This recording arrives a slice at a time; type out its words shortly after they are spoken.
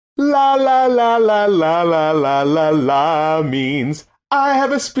La la la la la la la la la means I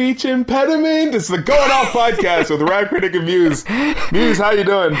have a speech impediment. It's the Going Off podcast with Rap Critic and Muse. Muse, how you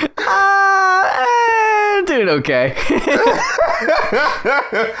doing? Doing okay.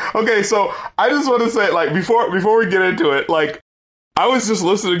 Okay, so I just want to say, like, before we get into it, like, I was just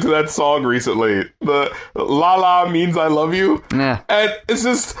listening to that song recently. The La La means I love you. Yeah. And it's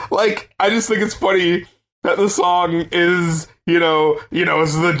just, like, I just think it's funny that the song is, it's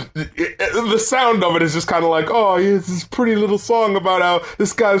the sound of it is just kind of like, oh, yeah, it's this pretty little song about how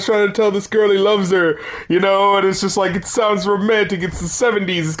this guy's trying to tell this girl he loves her, and it's just like, it sounds romantic. It's the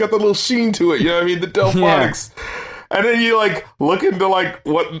 70s. It's got the little sheen to it, you know what I mean? The Delphonics. Yeah. And then you, like, look into, like,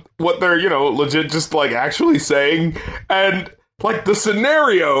 what they're, legit just, like, actually saying. And, like, the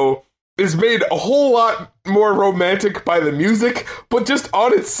scenario is made a whole lot more romantic by the music, but just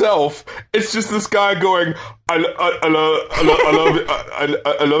on itself, it's just this guy going, I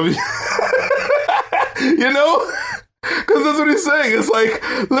love you, Because that's what he's saying. It's like,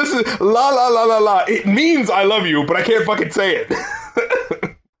 listen, la la la la la, it means I love you, but I can't fucking say it.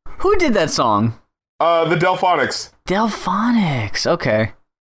 Who did that song? The Delphonics. Delphonics, okay.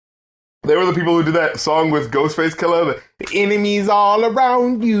 They were the people who did that song with Ghostface Killer. The enemies all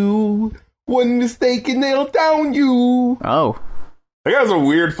around you. One mistake and they'll down you. Oh. That guy has a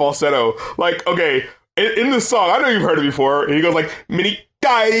weird falsetto. Like, okay, in the song, I know you've heard it before. And he goes like, many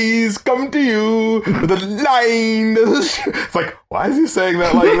guys come to you with a line. It's like, why is he saying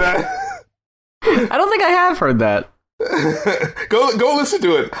that like that? I don't think I have heard that. Go listen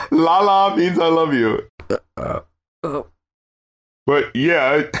to it. La la means I love you. But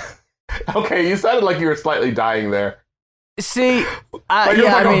yeah. Okay, you sounded like you were slightly dying there. See, like it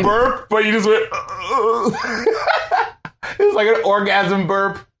was like a burp, but you just went. It was like an orgasm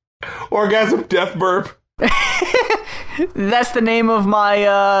burp, orgasm death burp. That's the name of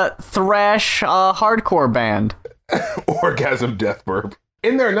my thrash hardcore band. Orgasm death burp.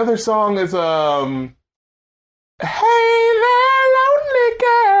 In there, another song is Hey there, lonely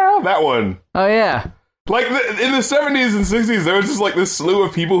girl. That one. Oh yeah. Like, in the 70s and 60s, there was just, like, this slew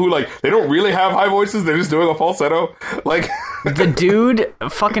of people who, like, they don't really have high voices, they're just doing a falsetto. Like... The dude,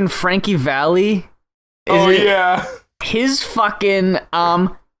 fucking Frankie Valli. Yeah. His fucking,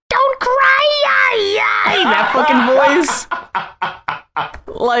 don't cry, that fucking voice.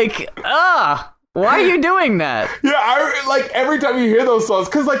 Like, why are you doing that? Yeah, like, every time you hear those songs,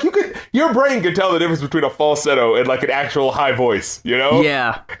 because, like, your brain could tell the difference between a falsetto and, like, an actual high voice,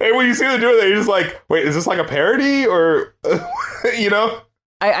 Yeah. And when you see them doing that, you're just like, wait, is this like a parody, or,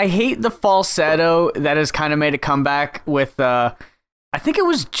 I hate the falsetto that has kind of made a comeback with, I think it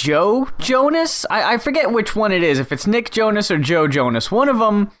was Joe Jonas? I forget which one it is, if it's Nick Jonas or Joe Jonas. One of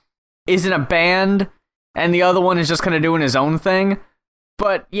them is in a band, and the other one is just kind of doing his own thing.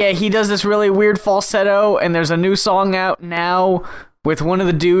 But yeah, he does this really weird falsetto, and there's a new song out now with one of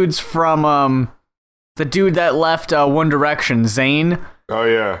the dudes from the dude that left One Direction, Zayn. Oh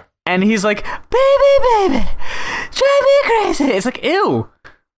yeah. And he's like, baby, drive me crazy. It's like, ew.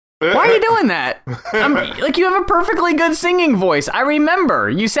 Why are you doing that? Like, you have a perfectly good singing voice. I remember.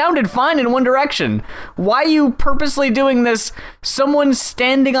 You sounded fine in One Direction. Why are you purposely doing this someone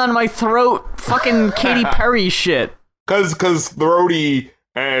standing on my throat fucking Katy Perry shit? Because throaty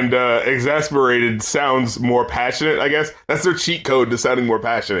and exasperated sounds more passionate, I guess. That's their cheat code to sounding more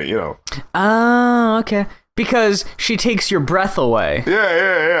passionate, Oh, okay. Because she takes your breath away.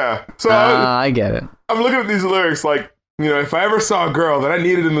 Yeah. So I get it. I'm looking at these lyrics like, if I ever saw a girl that I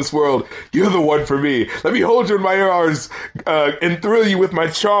needed in this world, you're the one for me. Let me hold you in my arms and thrill you with my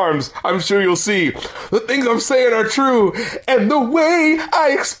charms. I'm sure you'll see the things I'm saying are true, and the way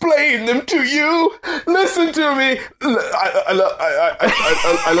I explain them to you. Listen to me. I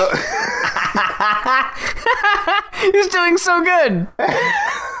love. He's doing so good.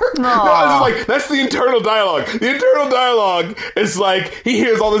 No, it's just like, that's the internal dialogue. The internal dialogue is like, he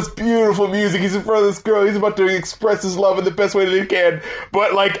hears all this beautiful music. He's in front of this girl. He's about to express his love in the best way that he can.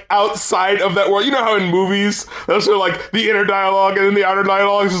 But, like, outside of that world, you know how in movies, they'll show, like, the inner dialogue, and then the outer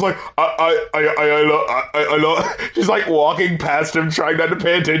dialogue is just like, I love. She's, like, walking past him, trying not to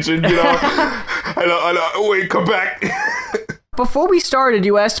pay attention, I love. Wait, come back. Before we started,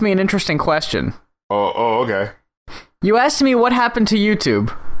 you asked me an interesting question. Oh, okay. You asked me what happened to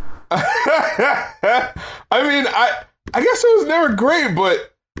YouTube. I mean, I guess it was never great,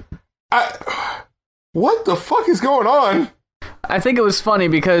 but what the fuck is going on? I think it was funny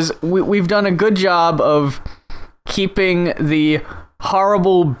because we've done a good job of keeping the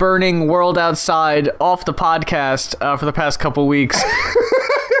horrible burning world outside off the podcast for the past couple weeks.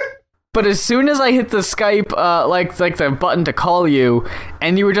 But as soon as I hit the Skype, like the button to call you,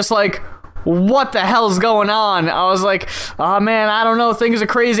 and you were just like, what the hell's going on? I was like, oh man, I don't know, things are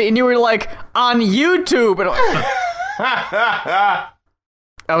crazy. And you were like, on YouTube. And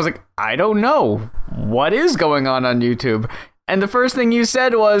I was like, I don't know. What is going on YouTube? And the first thing you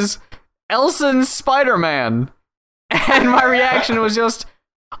said was, Elson's Spider-Man. And my reaction was just,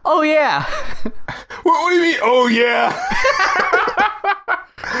 oh yeah. What do you mean, oh yeah?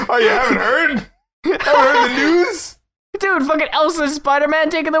 Oh, you haven't heard? Haven't heard the news? Dude, fucking Elsa and Spider-Man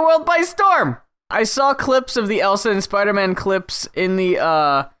taking the world by storm. I saw clips of the Elsa and Spider-Man clips in the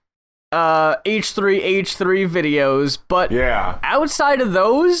H3H3 videos, but outside of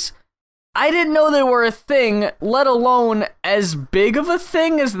those, I didn't know they were a thing, let alone as big of a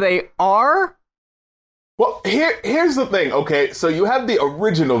thing as they are. Well, here's the thing, okay? So you have the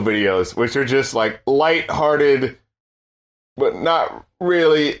original videos, which are just like light-hearted, but not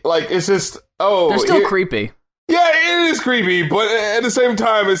really, like, it's just, they're still creepy. Yeah, it is creepy, but at the same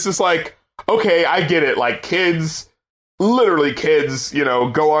time, it's just like, okay, I get it. Like, kids, literally kids, you know,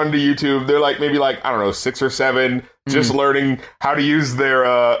 go onto YouTube. They're like, maybe like, I don't know, 6 or 7, just learning how to use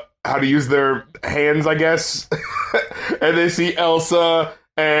their hands, I guess. And they see Elsa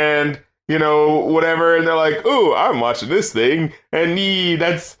and, you know, whatever, and they're like, ooh, I'm watching this thing. And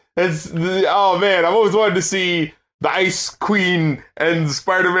oh man, I've always wanted to see the Ice Queen and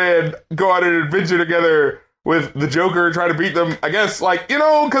Spider-Man go on an adventure together with the Joker trying to beat them. I guess, like, you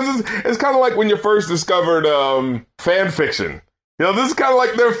know, because it's kind of like when you first discovered fan fiction. You know, this is kind of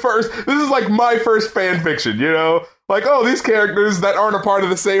like this is like my first fan fiction, you know? Like, oh, these characters that aren't a part of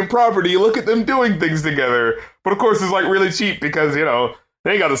the same property, look at them doing things together. But of course, it's like really cheap because, you know,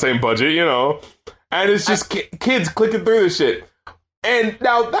 they ain't got the same budget, you know? And it's just kids clicking through this shit. And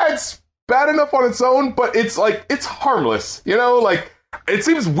now that's bad enough on its own, but it's like, it's harmless, you know? Like, it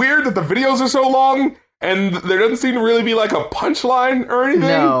seems weird that the videos are so long and there doesn't seem to really be like a punchline or anything.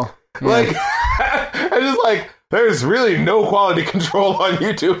 No. Yeah. Like, I just like, there's really no quality control on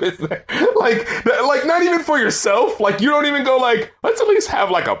YouTube, is there? Like, not even for yourself. Like, you don't even go like, let's at least have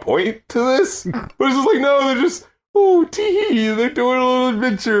like a point to this. But it's just like, no, they're just, ooh, tee, they're doing a little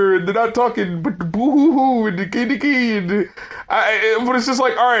adventure, and they're not talking, but boo-hoo-hoo, and the key, and but it's just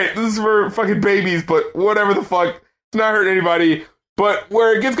like, all right, this is for fucking babies, but whatever the fuck, it's not hurting anybody. But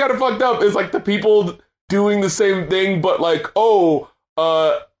where it gets kind of fucked up is like the people doing the same thing, but like,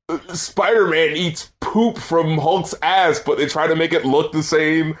 Spider-Man eats poop from Hulk's ass, but they try to make it look the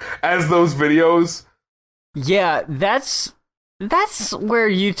same as those videos. Yeah, that's where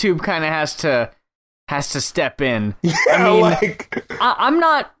YouTube kind of has to step in. Yeah, I mean, like, I'm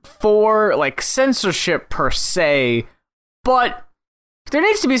not for like censorship per se, but there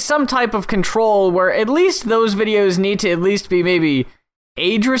needs to be some type of control where at least those videos need to at least be maybe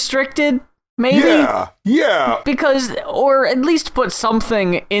age restricted. Maybe? Yeah. Because, or at least put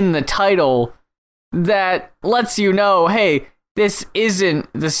something in the title that lets you know, hey, this isn't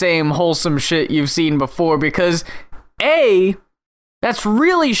the same wholesome shit you've seen before, because A, that's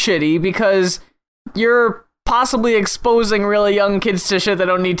really shitty because you're possibly exposing really young kids to shit they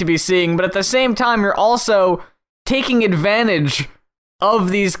don't need to be seeing, but at the same time, you're also taking advantage of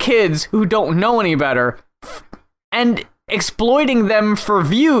these kids who don't know any better and exploiting them for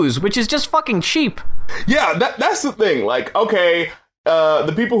views, which is just fucking cheap. Yeah, that's the thing. Like, okay,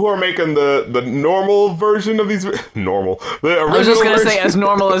 the people who are making the normal version of these... Normal. The original I was just going to version, say as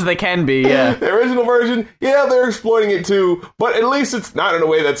normal as they can be, yeah. The original version, yeah, they're exploiting it too, but at least it's not in a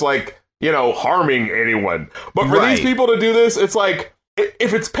way that's like, you know, harming anyone. But for these people to do this, it's like,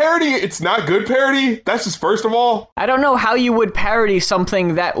 if it's parody, it's not good parody. That's just first of all. I don't know how you would parody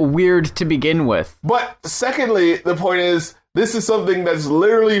something that weird to begin with. But secondly, the point is, this is something that's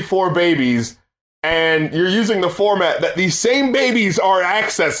literally for babies, and you're using the format that these same babies are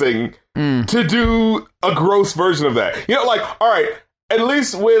accessing to do a gross version of that. You know, like, all right, at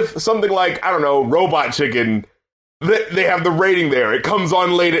least with something like, I don't know, Robot Chicken, they have the rating there. It comes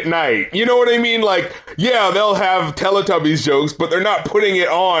on late at night. You know what I mean? Like, yeah, they'll have Teletubbies jokes, but they're not putting it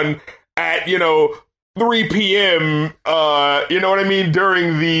on at, you know, 3 p.m., you know what I mean,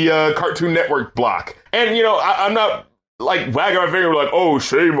 during the Cartoon Network block. And, you know, I'm not, like, wagging my finger like, oh,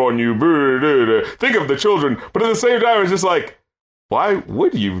 shame on you, think of the children. But at the same time, it's just like, why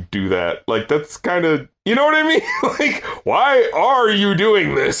would you do that? Like, that's kind of, you know what I mean? Like, why are you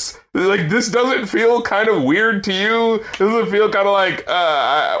doing this? Like, this doesn't feel kind of weird to you? Doesn't feel kind of like,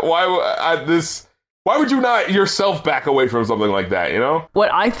 why would you not yourself back away from something like that, you know?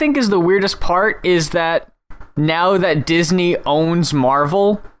 What I think is the weirdest part is that now that Disney owns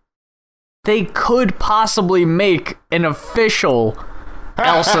Marvel, they could possibly make an official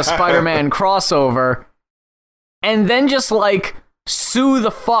Elsa Spider-Man crossover, and then just like sue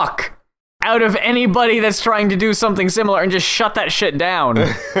the fuck out of anybody that's trying to do something similar and just shut that shit down.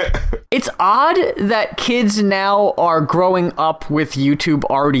 It's odd that kids now are growing up with YouTube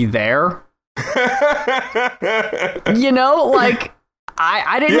already there. You know, like,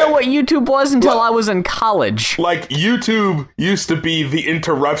 I didn't know what YouTube was until I was in college. Like, YouTube used to be the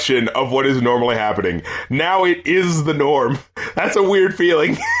interruption of what is normally happening. Now it is the norm. That's a weird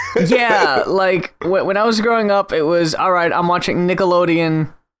feeling. Yeah, like, when I was growing up, it was, all right, I'm watching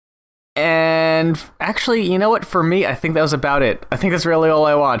Nickelodeon. And actually, you know what? For me, I think that was about it. I think that's really all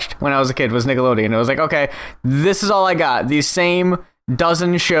I watched when I was a kid was Nickelodeon. It was like, okay, this is all I got. These same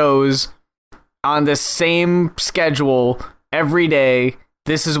dozen shows on this same schedule every day.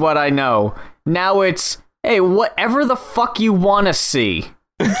 This is what I know. Now it's, hey, whatever the fuck you want to see,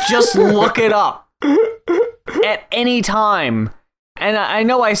 just look it up at any time. And I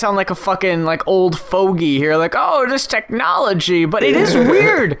know I sound like a fucking like old fogey here, like, oh, this technology, but it is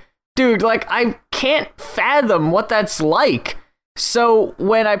weird. Dude, like, I can't fathom what that's like. So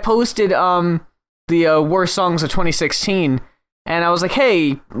when I posted the worst songs of 2016, and I was like,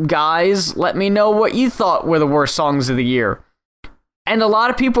 hey, guys, let me know what you thought were the worst songs of the year. And a lot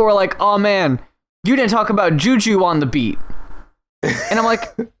of people were like, oh, man, you didn't talk about Juju on the Beat. And I'm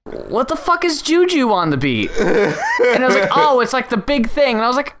like, what the fuck is Juju on the Beat? And I was like, oh, it's like the big thing. And I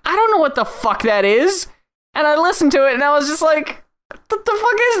was like, I don't know what the fuck that is. And I listened to it, and I was just like, what the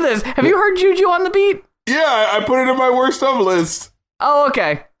fuck is this? Have you heard Juju on the Beat? Yeah, I put it in my worst of list. Oh,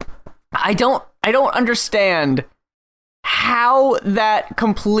 okay. I don't understand how that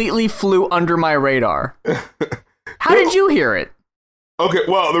completely flew under my radar. How did you hear it? Okay,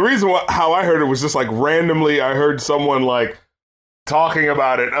 well, the reason how I heard it was just like randomly I heard someone like talking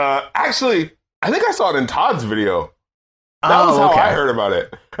about it. Actually, I think I saw it in Todd's video. That was how I heard about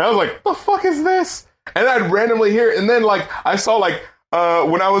it. And I was like, the fuck is this? And I'd randomly hear it. And then like I saw like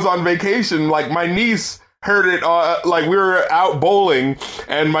when I was on vacation, like my niece heard it, like we were out bowling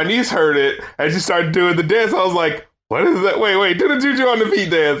and my niece heard it and she started doing the dance. I was like, what is that? Wait, do the Juju on the Beat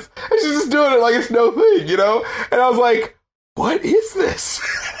dance. And she's just doing it like it's no thing, you know? And I was like, what is this?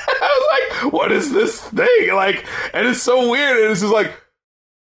 I was like, what is this thing? Like, and it's so weird. And it's just like,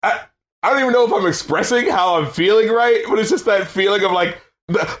 I don't even know if I'm expressing how I'm feeling right, but it's just that feeling of like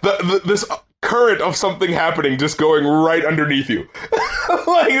this current of something happening just going right underneath you.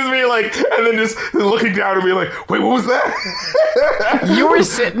 Like, it's me like, and then just looking down and being like, wait, what was that? You were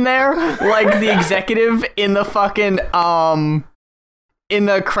sitting there like the executive in the fucking, in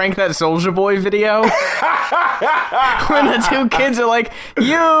the Crank That Soulja Boy video. When the two kids are like,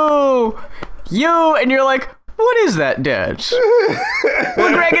 you, and you're like, what is that, Dad?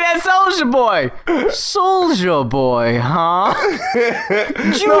 We're cranking that Soulja Boy. Soulja Boy, huh?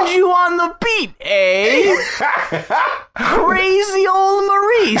 Juju on the Beat, eh? Crazy old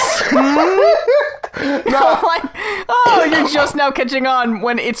Maurice. No. Like, oh, you're just now catching on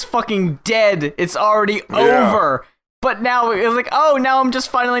when it's fucking dead. It's already over. But now it's like, oh, now I'm just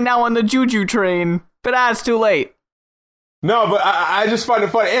finally now on the Juju train. But it's too late. No, but I just find it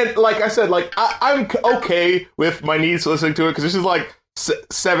funny. And like I said, like I'm okay with my niece listening to it because this is like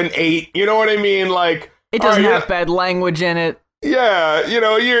 7, 8. You know what I mean? Like it doesn't have bad language in it. Yeah, you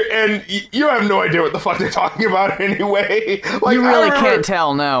know, you have no idea what the fuck they're talking about anyway. Like, you really can't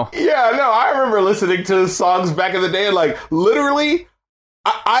tell, no. Yeah, no, I remember listening to songs back in the day, and like literally,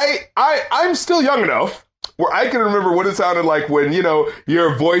 I'm still young enough where I can remember what it sounded like when, you know,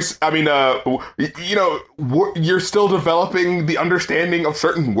 your voice, you know, you're still developing the understanding of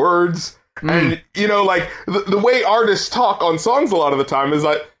certain words. And, you know, like, the way artists talk on songs a lot of the time is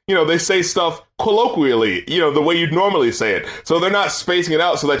like, you know, they say stuff colloquially, you know, the way you'd normally say it. So they're not spacing it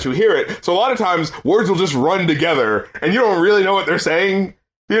out so that you hear it. So a lot of times, words will just run together, and you don't really know what they're saying,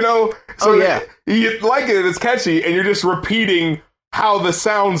 you know? So you like it, it's catchy, and you're just repeating how the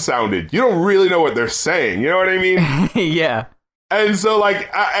sound sounded. You don't really know what they're saying. You know what I mean? Yeah. And so, like,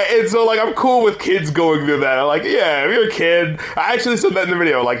 I'm cool with kids going through that. I'm like, yeah, if you're a kid, I actually said that in the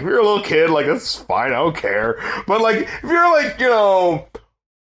video. Like, if you're a little kid, like, that's fine. I don't care. But, like, if you're, like, you know,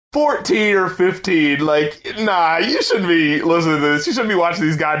 14 or 15, like, nah, you shouldn't be listening to this. You shouldn't be watching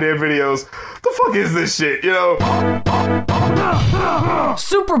these goddamn videos. The fuck is this shit, you know?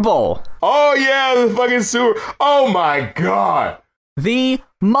 Super Bowl. Oh, yeah, the fucking Super... Oh, my God. The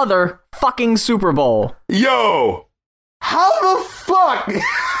motherfucking Super Bowl. Yo, how the fuck?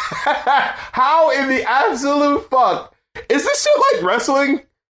 How in the absolute fuck? Is this shit like wrestling?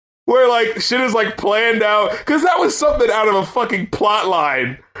 where like shit is like planned out, because that was something out of a fucking plot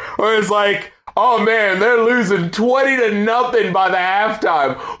line where it's like, oh man, they're losing 20-0 by the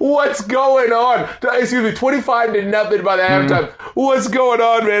halftime. What's going on? Excuse me, 25-0 by the halftime. What's going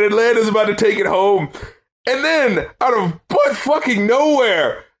on, man? Atlanta's about to take it home. And then, out of butt fucking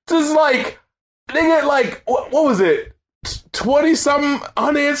nowhere, just like, they get like, what was it? 20-something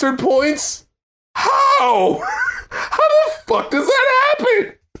unanswered points? How? How the fuck does that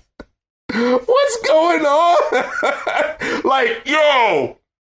happen? What's going on? Like, yo,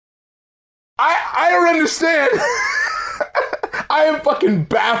 I don't understand. I am fucking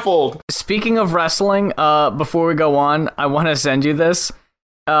baffled. Speaking of wrestling, before we go on, I want to send you this.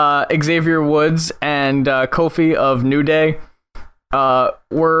 Xavier Woods and Kofi of New Day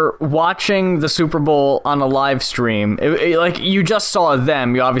were watching the Super Bowl on a live stream. Like, you just saw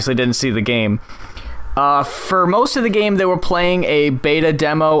them. You obviously didn't see the game. For most of the game, they were playing a beta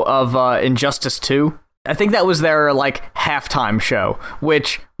demo of Injustice 2. I think that was their, like, halftime show,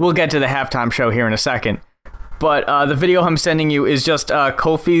 which we'll get to the halftime show here in a second. But the video I'm sending you is just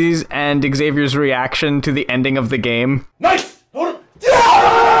Kofi's and Xavier's reaction to the ending of the game. Nice!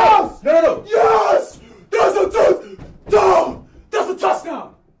 Yes! No! Yes! That's a touchdown! That's a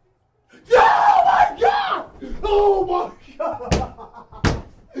touchdown! Yeah! Oh my god! Oh my god!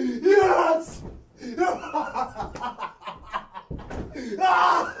 Yes! Yes!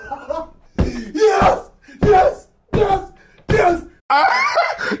 Yes! Yes! Yes!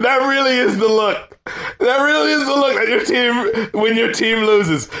 That really is the look. That really is the look that your team, when your team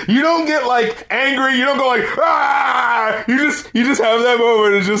loses. You don't get like angry. You don't go like, ah! You just have that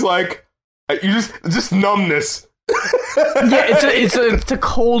moment. It's just like, just numbness. Yeah, it's a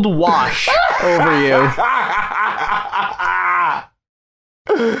cold wash over you.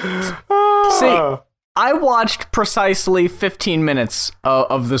 See, I watched precisely 15 minutes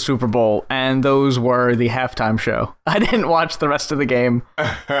of the Super Bowl, and those were the halftime show. I didn't watch the rest of the game.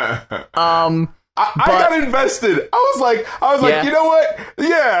 I got invested. I was like, Yeah. You know what?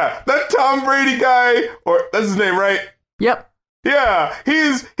 Yeah, that Tom Brady guy, or that's his name, right? Yep. Yeah,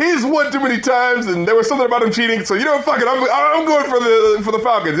 he's won too many times, and there was something about him cheating. So you know, fuck it, I'm going for the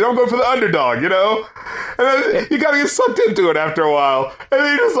Falcons. You know, I'm going for the underdog. You know, and then you gotta get sucked into it after a while, and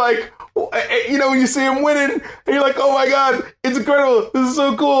then you're just like, you know, when you see him winning, and you're like, oh my god, it's incredible. This is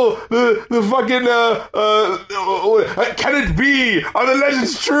so cool. The fucking can it be? Are the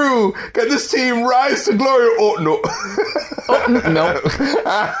legends true? Can this team rise to glory? Oh no. Oh, no.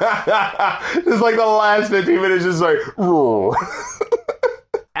 It's like the last 15 minutes, just like, roar.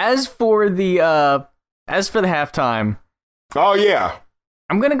 As for the halftime, Oh yeah.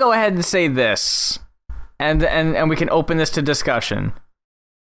 I'm gonna go ahead and say this, and we can open this to discussion.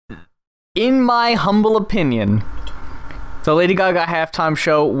 In my humble opinion, the Lady Gaga halftime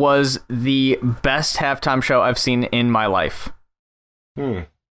show was the best halftime show I've seen in my life.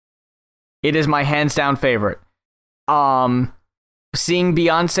 It is my hands down favorite. Seeing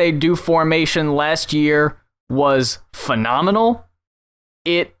Beyonce do Formation last year was phenomenal.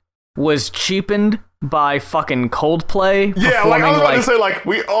 It was cheapened by fucking Coldplay. Yeah, like I was about to say, like,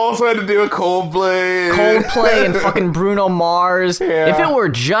 we also had to do a Coldplay and fucking Bruno Mars. Yeah. If it were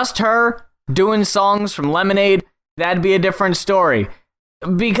just her doing songs from Lemonade, that'd be a different story.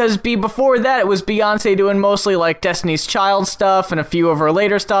 Because before that, it was Beyonce doing mostly like Destiny's Child stuff and a few of her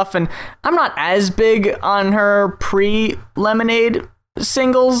later stuff, and I'm not as big on her pre-Lemonade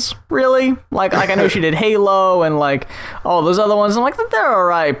singles, really. Like I know she did Halo and like all those other ones. I'm like, they're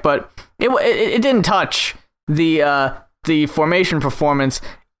alright, but it didn't touch the Formation performance.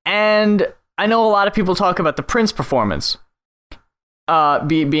 And I know a lot of people talk about the Prince performance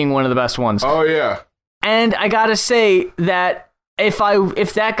being one of the best ones. Oh yeah. And I gotta say that if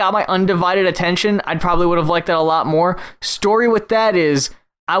that got my undivided attention, I'd probably would have liked that a lot more. Story with that is,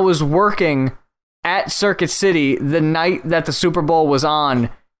 I was working at Circuit City the night that the Super Bowl was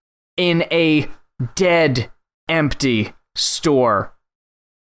on in a dead empty store.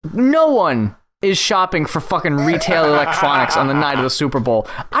 No one is shopping for fucking retail electronics on the night of the Super Bowl.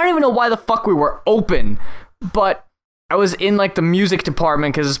 I don't even know why the fuck we were open, but I was in like the music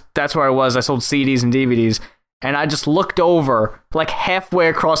department because that's where I was. I sold CDs and DVDs. And I just looked over, like, halfway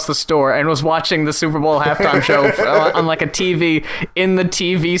across the store and was watching the Super Bowl halftime show on, like, a TV in the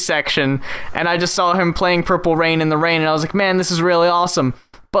TV section. And I just saw him playing Purple Rain in the Rain, and I was like, man, this is really awesome.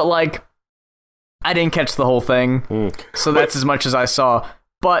 But, like, I didn't catch the whole thing, so that's as much as I saw.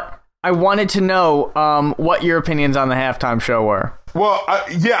 But I wanted to know what your opinions on the halftime show were. Well,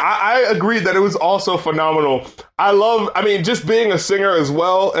 I agree that it was also phenomenal. I mean, just being a singer as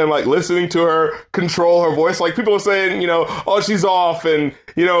well and like listening to her control her voice. Like people are saying, oh, she's off and,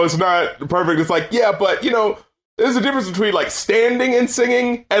 it's not perfect. It's like, yeah, but, there's a difference between like standing and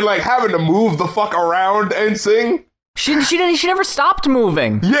singing and like having to move the fuck around and sing. She never stopped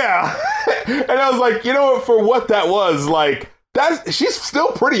moving. Yeah. And I was like, for what that was, like, she's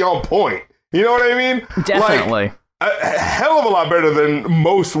still pretty on point. You know what I mean? Definitely. Like, a hell of a lot better than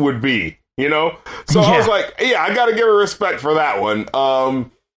most would be, So I was like, yeah, I gotta give her respect for that one.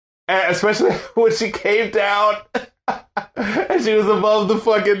 And especially when she came down and she was above the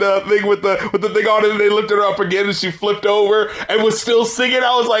fucking thing with the thing on it, and they lifted her up again and she flipped over and was still singing.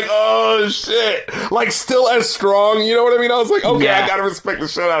 I was like, oh shit, like still as strong. You know what I mean? I was like, okay, yeah. I gotta respect the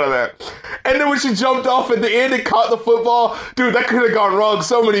shit out of that. And then when she jumped off at the end and caught the football, dude, that could have gone wrong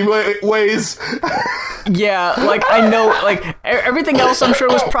so many ways. Yeah, like I know, like everything else I'm sure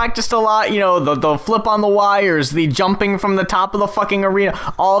was practiced a lot. The flip on the wires, the jumping from the top of the fucking arena,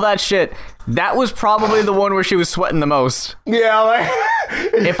 all that shit. That was probably the one where she was sweating the most. Yeah, like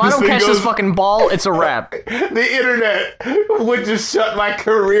if I don't catch this fucking ball, it's a wrap. The internet would just shut my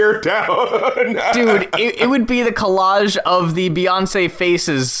career down. Dude, it would be the collage of the Beyonce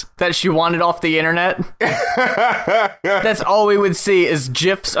faces that she wanted off the internet. That's all we would see is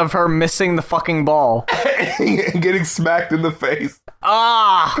GIFs of her missing the fucking ball. And getting smacked in the face.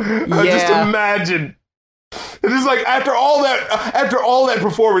 Yeah. Just imagine. It is like after all that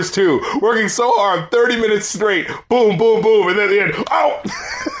performance too, working so hard, 30 minutes straight, boom, boom, boom, and then at the end, oh!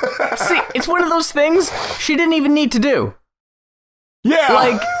 See, it's one of those things she didn't even need to do. Yeah.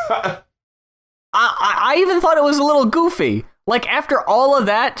 Like, I even thought it was a little goofy. Like, after all of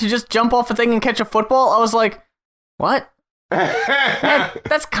that, to just jump off a thing and catch a football, I was like, what?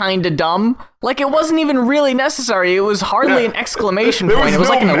 That's kind of dumb. Like, it wasn't even really necessary. It was hardly an exclamation point. It was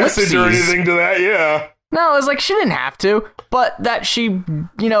like an ellipsis. Or anything to that, yeah. No, it was like, she didn't have to. But that she,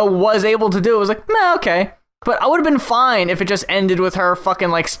 was able to do it was like, nah, okay. But I would have been fine if it just ended with her fucking,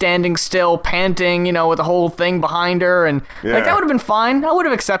 like, standing still, panting, with the whole thing behind her. And, like, that would have been fine. I would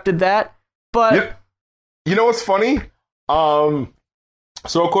have accepted that. But... You know what's funny? So,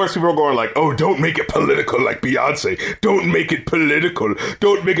 of course, people are going like, oh, don't make it political like Beyonce. Don't make it political.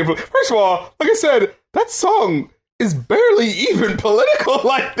 Don't make it... First of all, like I said, that song is barely even political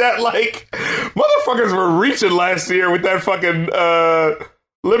like that. Like, motherfuckers were reaching last year with that fucking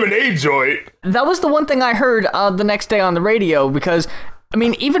lemonade joint. That was the one thing I heard the next day on the radio, because, I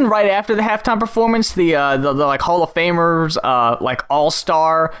mean, even right after the halftime performance, the like, Hall of Famers, like,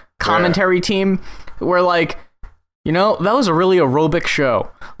 all-star commentary team were like... that was a really aerobic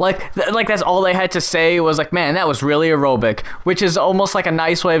show. Like that's all they had to say was like, man, that was really aerobic, which is almost like a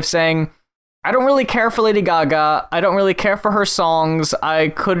nice way of saying, I don't really care for Lady Gaga. I don't really care for her songs. I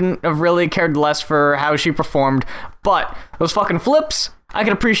couldn't have really cared less for how she performed. But those fucking flips, I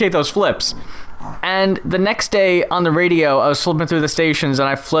can appreciate those flips. And the next day on the radio, I was flipping through the stations and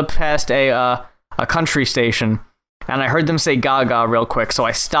I flipped past a country station. And I heard them say Gaga real quick, so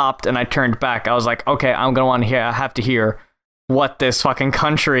I stopped and I turned back. I was like, okay, I'm going to have to hear what this fucking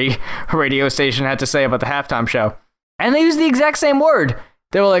country radio station had to say about the halftime show. And they used the exact same word.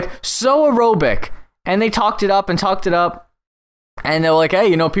 They were like, so aerobic. And they talked it up. And they were like,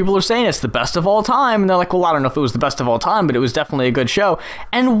 hey, people are saying it's the best of all time. And they're like, well, I don't know if it was the best of all time, but it was definitely a good show.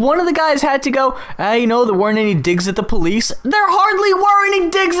 And one of the guys had to go, there weren't any digs at the police. There hardly were any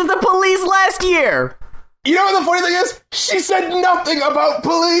digs at the police last year. You know what the funny thing is? She said nothing about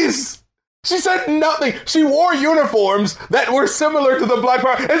police. She said nothing. She wore uniforms that were similar to the Black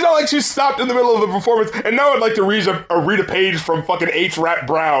Power. It's not like she stopped in the middle of the performance. And now I'd like to read a page from fucking H. Rap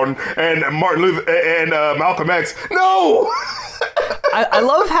Brown and Martin Luther and Malcolm X. No. I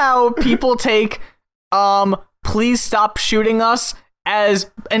love how people take "Please Stop Shooting Us"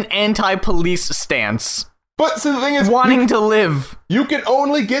 as an anti-police stance. But so the thing is, wanting to live. You can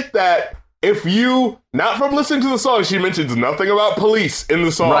only get that if you, not from listening to the song. She mentions nothing about police in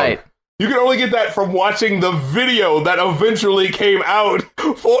the song. Right. You can only get that from watching the video that eventually came out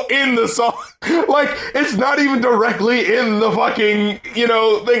in the song. Like, it's not even directly in the fucking,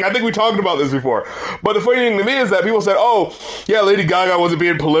 thing. I think we talked about this before. But the funny thing to me is that people said, oh, yeah, Lady Gaga wasn't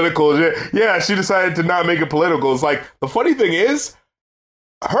being political. Yeah, she decided to not make it political. It's like, the funny thing is,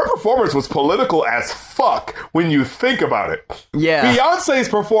 her performance was political as fuck when you think about it. Yeah. Beyonce's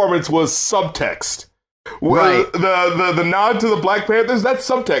performance was subtext. Right. The nod to the Black Panthers, that's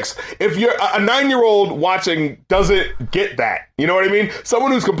subtext. If you're a 9-year-old watching doesn't get that. You know what I mean?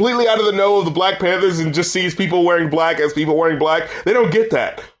 Someone who's completely out of the know of the Black Panthers and just sees people wearing black as people wearing black, they don't get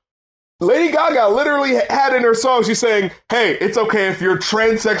that. Lady Gaga literally had in her song, she's saying, hey, it's okay if you're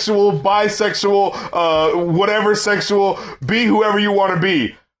transsexual, bisexual, whatever sexual, be whoever you want to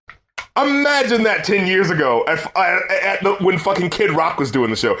be. Imagine that 10 years ago when fucking Kid Rock was doing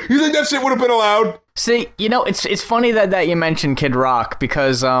the show. You think that shit would have been allowed? See, you know, it's funny that you mentioned Kid Rock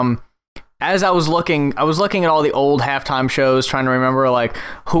because as I was looking at all the old halftime shows, trying to remember like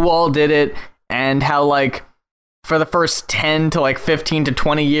who all did it and how like for the first 10 to like 15 to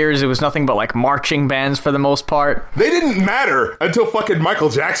 20 years, it was nothing but like marching bands for the most part. They didn't matter until fucking Michael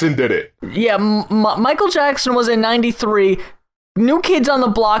Jackson did it. Yeah, Michael Jackson was in 93. New Kids on the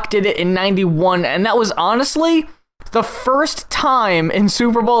Block did it in 91. And that was honestly the first time in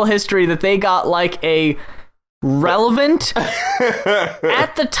Super Bowl history that they got like a relevant,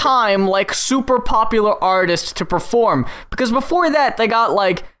 at the time, like super popular artist to perform. Because before that, they got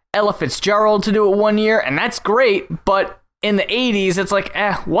like Ella Fitzgerald to do it one year, and that's great, but in the 80s, it's like,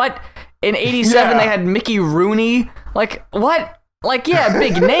 what? In 87, They had Mickey Rooney. Like, what? Like, yeah,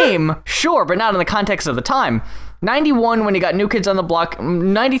 big name, sure, but not in the context of the time. 91, when you got New Kids on the Block.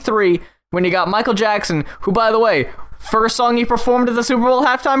 93, when you got Michael Jackson, who, by the way, first song he performed at the Super Bowl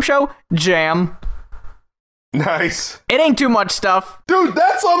halftime show, Jam. Nice. It ain't too much stuff. Dude,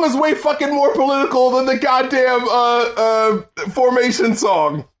 that song is way fucking more political than the goddamn Formation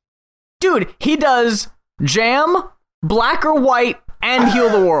song. Dude, he does Jam, Black or White, and Heal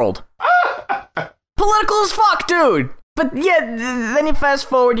the World. Political as fuck, dude. But yeah, then you fast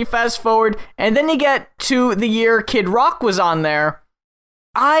forward, and then you get to the year Kid Rock was on there.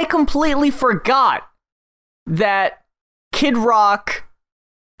 I completely forgot that Kid Rock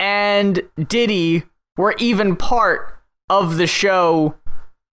and Diddy were even part of the show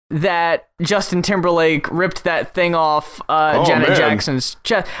that Justin Timberlake ripped that thing off Janet Jackson's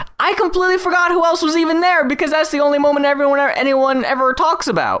chest. I completely forgot who else was even there because that's the only moment anyone ever talks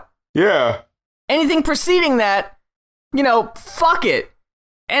about. Yeah. Anything preceding that, you know, fuck it.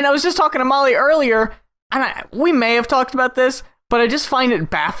 And I was just talking to Molly earlier, and we may have talked about this, but I just find it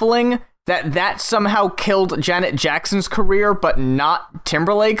baffling that somehow killed Janet Jackson's career, but not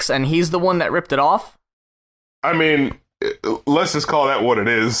Timberlake's, and he's the one that ripped it off. I mean, let's just call that what it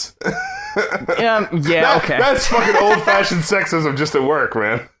is. Okay. That's fucking old-fashioned sexism just at work,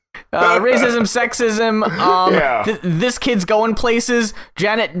 man. Racism, sexism, this kid's going places.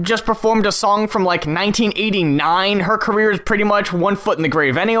 Janet just performed a song from like 1989. Her career is pretty much one foot in the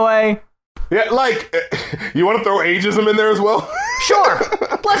grave anyway. Yeah, like, you want to throw ageism in there as well? Sure,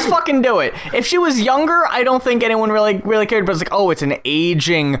 let's fucking do it. If she was younger, I don't think anyone really cared, but it's like, oh, it's an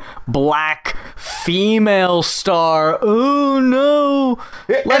aging black female star. Oh no.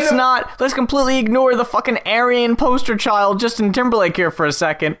 Yeah, let's completely ignore the fucking Aryan poster child Justin Timberlake here for a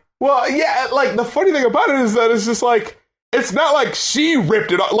second. Well, yeah, like, the funny thing about it is that it's just like, it's not like she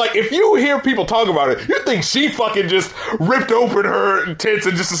ripped it off. Like, if you hear people talk about it, you think she fucking just ripped open her tits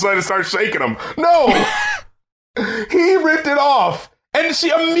and just decided to start shaking them. No! He ripped it off, and she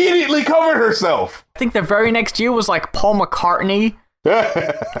immediately covered herself. I think the very next year was, like, Paul McCartney.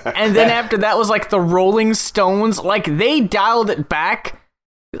 And then after that was, like, the Rolling Stones. Like, they dialed it back,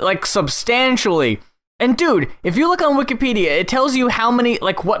 like, substantially. And, dude, if you look on Wikipedia, it tells you how many,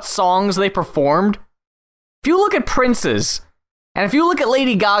 like, what songs they performed. If you look at Prince's, and if you look at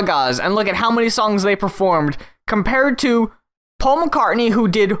Lady Gaga's, and look at how many songs they performed, compared to Paul McCartney, who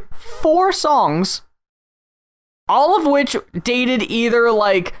did 4 songs, all of which dated either,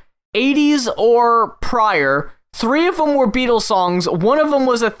 like, 80s or prior. 3 of them were Beatles songs. 1 of them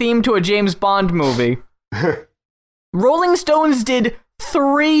was a theme to a James Bond movie. Rolling Stones did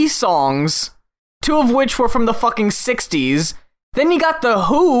 3 songs, 2 of which were from the fucking 60s. Then you got The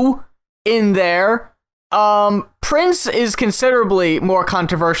Who in there. Prince is considerably more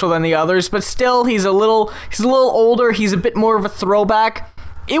controversial than the others, but still, he's a little older. He's a bit more of a throwback.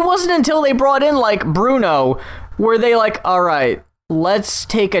 It wasn't until they brought in, like, Bruno, where they like, all right, let's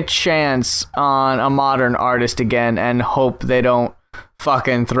take a chance on a modern artist again and hope they don't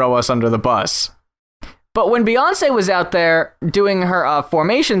fucking throw us under the bus. But when Beyonce was out there doing her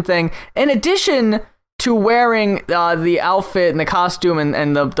Formation thing, in addition to wearing the outfit and the costume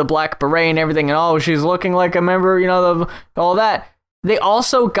and the black beret and everything, and oh, she's looking like a member, you know, all that. They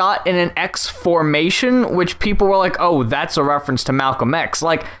also got in an X formation, which people were like, oh, that's a reference to Malcolm X.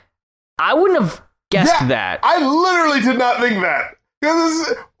 Like, I wouldn't have guessed that. I literally did not think that.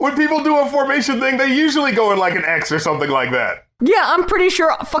 Because when people do a formation thing, they usually go in like an X or something like that. Yeah, I'm pretty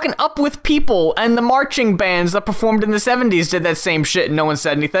sure fucking Up With People and the marching bands that performed in the 70s did that same shit and no one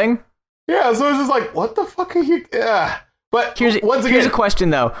said anything. Yeah, so it's just like, what the fuck are you... Yeah. But here's a question,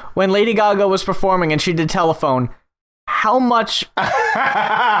 though. When Lady Gaga was performing and she did Telephone, how much...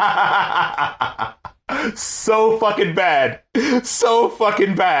 So fucking bad. So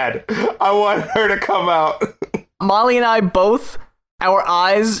fucking bad. I want her to come out. Molly and I both, our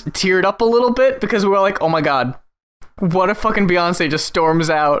eyes teared up a little bit because we were like, oh my god, what if fucking Beyonce just storms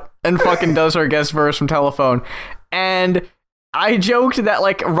out and fucking does her guest verse from Telephone? And I joked that,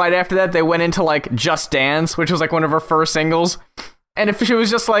 like, right after that, they went into, like, Just Dance, which was, like, one of her first singles. And if she was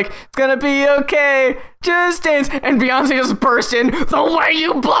just like, it's gonna be okay, just dance, and Beyonce just burst in, the way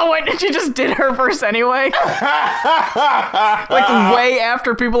you blow it, and she just did her verse anyway. Like, way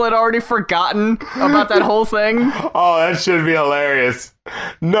after people had already forgotten about that whole thing. Oh, that should be hilarious.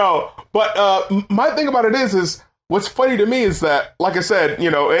 No, but my thing about it is what's funny to me is that, like I said,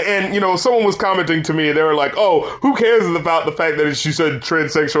 and someone was commenting to me, they were like, oh, who cares about the fact that she said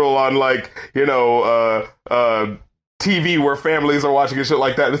transsexual on, like, TV where families are watching and shit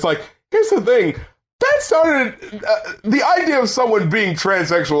like that. And it's like, here's the thing. That started, the idea of someone being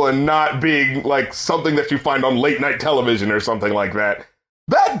transsexual and not being, like, something that you find on late night television or something like that,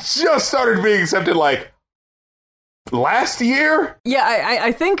 that just started being accepted, like, last year? Yeah,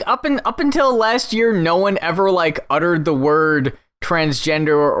 I think up until last year, no one ever, like, uttered the word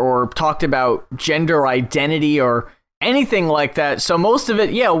transgender or talked about gender identity or anything like that. So most of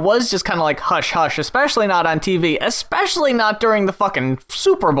it, was just kind of like hush hush, especially not on TV, especially not during the fucking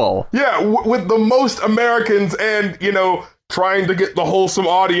Super Bowl. Yeah, with the most Americans and, trying to get the wholesome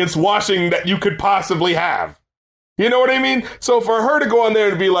audience watching that you could possibly have. You know what I mean? So for her to go on there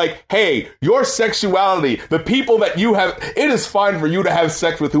and be like, hey, your sexuality, the people that you have, it is fine for you to have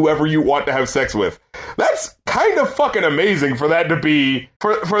sex with whoever you want to have sex with. That's kind of fucking amazing for that to be,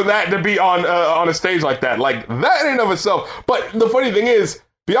 for that to be on a stage like that. Like, that in and of itself. But the funny thing is,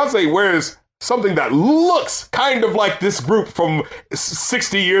 Beyonce wears something that looks kind of like this group from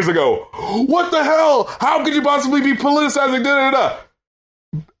 60 years ago. What the hell? How could you possibly be politicizing da-da-da?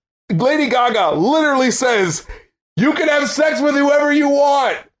 Lady Gaga literally says, you can have sex with whoever you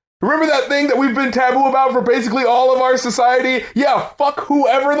want. Remember that thing that we've been taboo about for basically all of our society? Yeah, fuck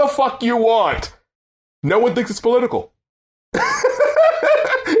whoever the fuck you want. No one thinks it's political.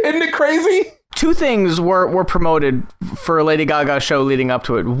 Isn't it crazy? Two things were promoted for Lady Gaga's show leading up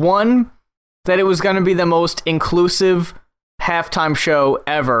to it. One, that it was going to be the most inclusive halftime show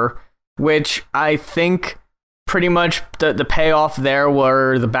ever, which I think pretty much the payoff there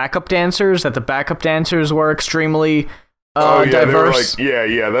were the backup dancers, that the backup dancers were extremely diverse.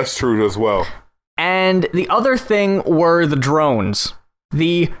 Yeah, that's true as well. And the other thing were the drones.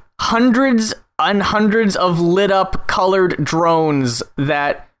 The hundreds and hundreds of lit up colored drones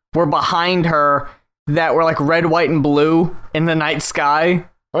that were behind her that were like red, white, and blue in the night sky.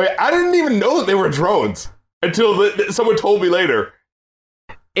 Oh, yeah, I didn't even know that they were drones until someone told me later.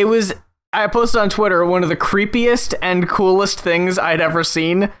 It was... I posted on Twitter one of the creepiest and coolest things I'd ever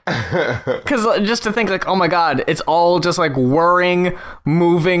seen. Because just to think, like, oh my god, it's all just like whirring,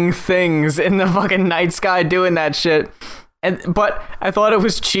 moving things in the fucking night sky doing that shit. But I thought it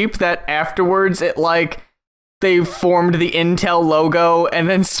was cheap that afterwards it, like, they formed the Intel logo and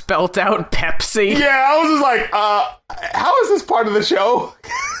then spelt out Pepsi. Yeah, I was just like, how is this part of the show?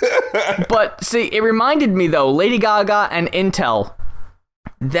 But see, it reminded me though, Lady Gaga and Intel,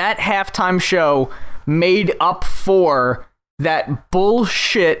 that halftime show made up for that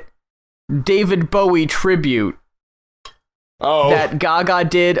bullshit David Bowie tribute that Gaga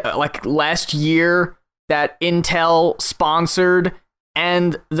did like last year that Intel sponsored,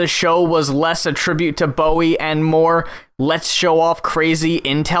 and the show was less a tribute to Bowie and more, let's show off crazy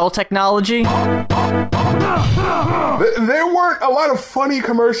Intel technology. There weren't a lot of funny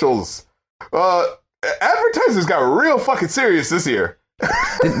commercials. Advertisers got real fucking serious this year.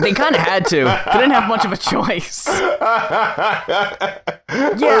 They kind of had to. They didn't have much of a choice. I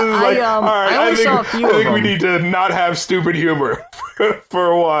only saw a few of them. I think we need to not have stupid humor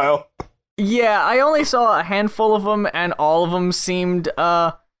for a while. Yeah, I only saw a handful of them, and all of them seemed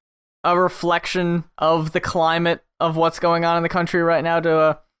a reflection of the climate of what's going on in the country right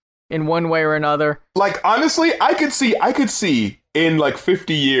now, in one way or another. Like, honestly, I could see in like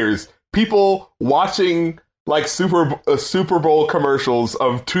 50 years people watching like Super Bowl commercials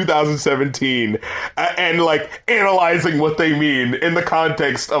of 2017 and like analyzing what they mean in the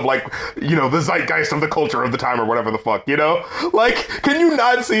context of like, the zeitgeist of the culture of the time or whatever the fuck, Like, can you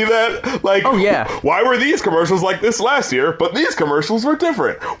not see that? Like, oh yeah, why were these commercials like this last year, but these commercials were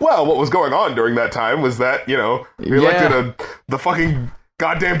different? Well, what was going on during that time was that, we elected the fucking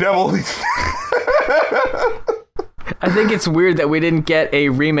goddamn devil. I think it's weird that we didn't get a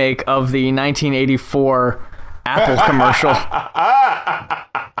remake of the 1984 Apple commercial.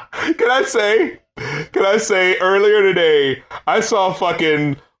 Can I say, Can I say, earlier today, I saw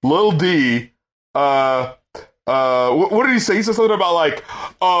fucking Lil D, what did he say? He said something about like,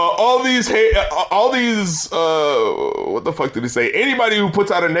 what the fuck did he say? Anybody who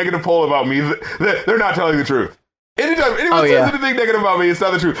puts out a negative poll about me, they're not telling the truth. Anytime anyone says anything negative about me, it's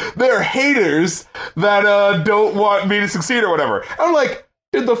not the truth. They're haters that don't want me to succeed or whatever. I'm like,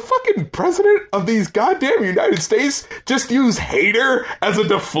 did the fucking president of these goddamn United States just use hater as a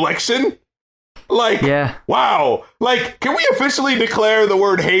deflection? Like, wow. Like, can we officially declare the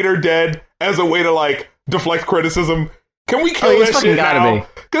word hater dead as a way to, like, deflect criticism? Can we kill that shit now?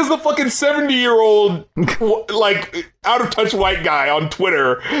 Because the fucking 70-year-old, like, out-of-touch white guy on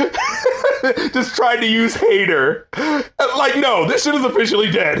Twitter just tried to use hater. Like, no, this shit is officially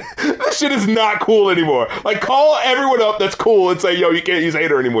dead. This shit is not cool anymore. Like, call everyone up that's cool and say, yo, you can't use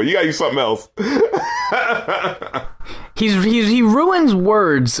hater anymore. You gotta use something else. He ruins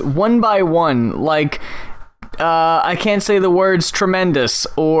words one by one. Like, I can't say the words tremendous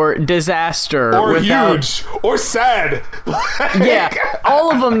or disaster or huge or sad. Yeah,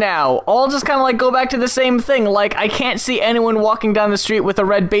 all of them now. All just kind of like go back to the same thing. Like, I can't see anyone walking down the street with a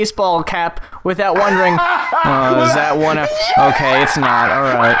red baseball cap without wondering, is that one? Okay, it's not. All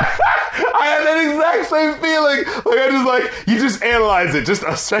right. I had that exact same feeling. Like, I just like, you just analyze it just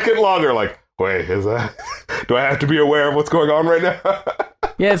a second longer. Like, wait, is that? Do I have to be aware of what's going on right now?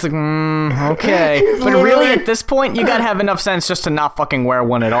 Yeah, it's like, okay. But really, at this point, you gotta have enough sense just to not fucking wear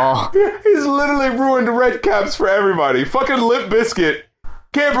one at all. He's literally ruined red caps for everybody. Fucking Limp Bizkit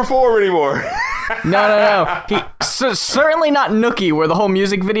can't perform anymore. No. Certainly not Nookie, where the whole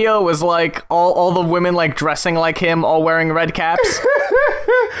music video was like all the women like dressing like him, all wearing red caps.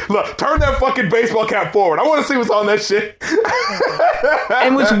 Look, turn that fucking baseball cap forward. I want to see what's on that shit.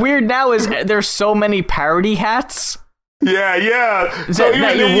 And what's weird now is there's so many parody hats. Yeah. So even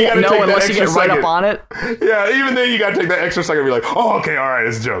that then you won't gotta know take unless that you extra get right second. up on it. Yeah, even then you gotta take that extra second and be like, oh, okay, all right,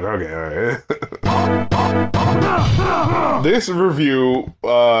 it's a joke. Okay, all right. This review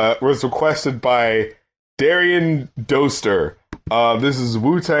was requested by Darian Doster. This is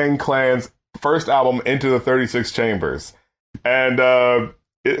Wu-Tang Clan's first album, Into the 36 Chambers. And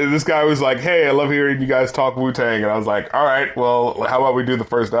this guy was like, hey, I love hearing you guys talk Wu-Tang. And I was like, all right, well, how about we do the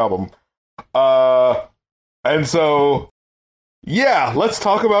first album? And so, yeah, let's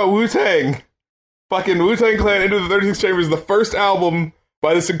talk about Wu-Tang. Fucking Wu-Tang Clan Into the 36 Chambers, the first album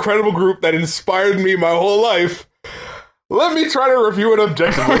by this incredible group that inspired me my whole life. Let me try to review it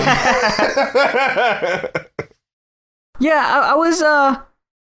objectively. Yeah,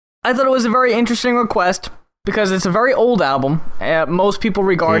 I thought it was a very interesting request because it's a very old album. Most people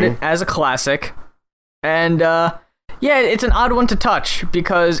regard it as a classic. And, yeah, it's an odd one to touch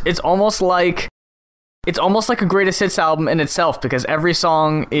because it's almost like a greatest hits album in itself because every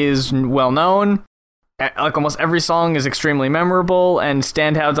song is well known. Like almost every song is extremely memorable and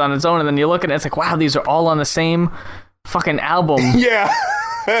standouts on its own. And then you look at it, it's like, wow, these are all on the same fucking album. Yeah.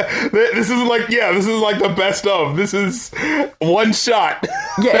 This is like the best of. This is one shot.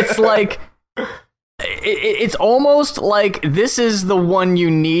 Yeah, it's like it's almost like this is the one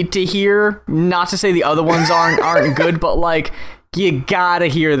you need to hear. Not to say the other ones aren't good, but like you gotta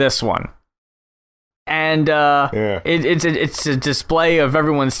hear this one. And it's a display of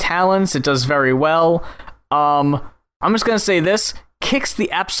everyone's talents. It does very well. I'm just gonna say this kicks the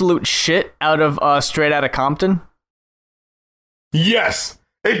absolute shit out of Straight Outta Compton. Yes.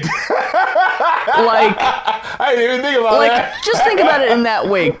 Like I didn't even think about that. Just think about it in that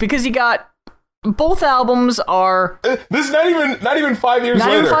way, because you got both albums are this is not even 5 years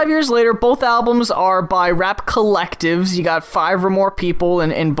later. Not even 5 years later. Both albums are by rap collectives. You got 5 or more people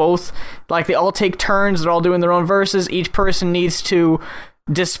in both. Like they all take turns. They're all doing their own verses. Each person needs to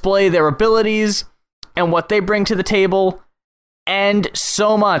display their abilities and what they bring to the table. And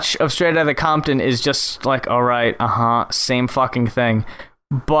so much of Straight Outta Compton is just like, all right, same fucking thing.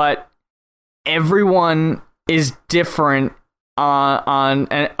 But everyone is different on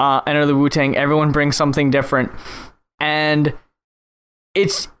Enter the Wu-Tang. Everyone brings something different. And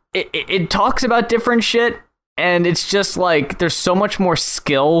it talks about different shit, and it's just like there's so much more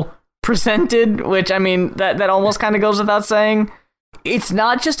skill presented, which I mean that almost kind of goes without saying. It's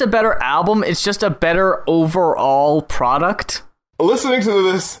not just a better album, it's just a better overall product. Listening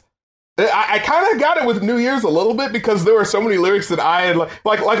to this, I kind of got it with New Year's a little bit because there were so many lyrics that I had,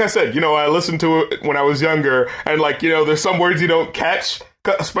 like I said, I listened to it when I was younger, and there's some words you don't catch,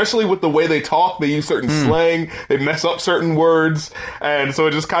 especially with the way they talk. They use certain slang, they mess up certain words, and so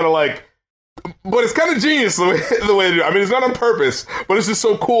it just kind of like, but it's kind of genius the way they do it. I mean, it's not on purpose, but it's just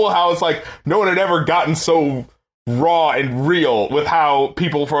so cool how it's like no one had ever gotten so raw and real with how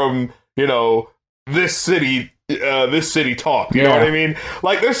people from, this city talk. You know what I mean?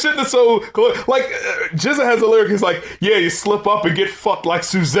 Like, there's shit that's so cool. Like, Jizza has a lyric. He's like, yeah, you slip up and get fucked like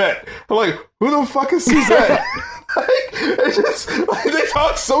Suzette. I'm like, who the fuck is Suzette? Like, it's just like, they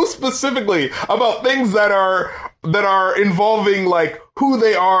talk so specifically about things that are involving like who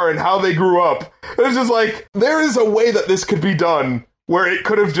they are and how they grew up. It's just like, there is a way that this could be done where it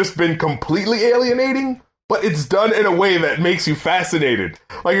could have just been completely alienating, but it's done in a way that makes you fascinated.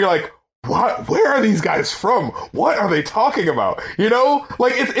 Like, you're like, what? Where are these guys from? What are they talking about? You know,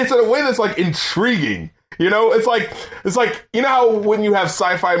 like it's in a way that's like intriguing. You know, it's like you know how when you have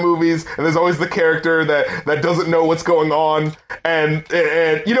sci-fi movies and there's always the character that doesn't know what's going on, and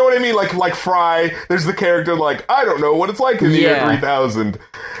you know what I mean? Like Fry, there's the character like, I don't know what it's like in the year 3000,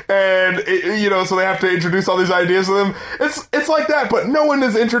 and you know, so they have to introduce all these ideas to them. It's like that, but no one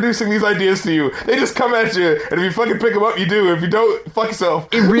is introducing these ideas to you. They just come at you, and if you fucking pick them up, you do. If you don't, fuck yourself.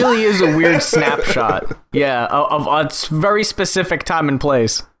 It really is a weird snapshot, of a very specific time and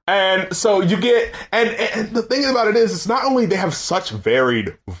place. And so you get, and the thing about it is, it's not only they have such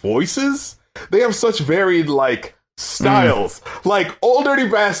varied voices, they have such varied, like, styles. Like, Old Dirty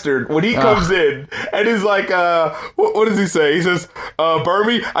Bastard, when he comes in, and he's like, what does he say? He says, burn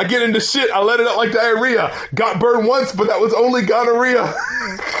me, I get into shit, I let it out like diarrhea. Got burned once, but that was only gonorrhea.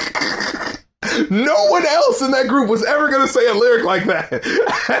 No one else in that group was ever going to say a lyric like that.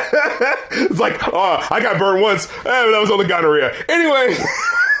 It's like, oh, I got burned once, that was only gonorrhea. Anyway...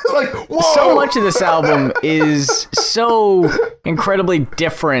 Like, whoa. So much of this album is so incredibly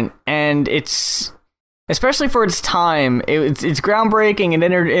different, and it's, especially for its time, it's groundbreaking, and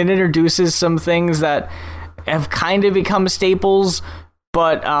it introduces some things that have kind of become staples,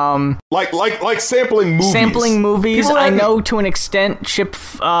 but like sampling movies. I know to an extent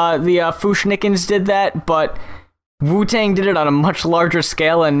the Fushnikins did that, but Wu-Tang did it on a much larger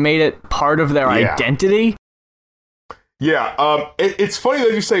scale and made it part of their identity. Yeah, it's funny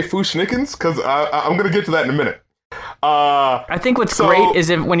that you say Fushnikins, because I'm going to get to that in a minute. I think what's great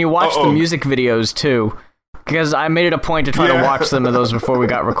is when you watch the music videos, too, because I made it a point to try to watch some of those before we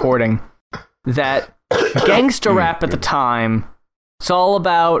got recording, that gangster rap at the time, it's all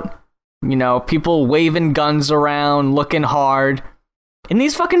about, you know, people waving guns around, looking hard. In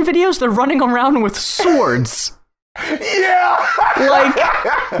these fucking videos, they're running around with swords. Yeah! Like,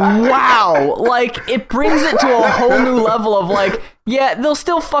 wow. Like, it brings it to a whole new level of, like, yeah, they'll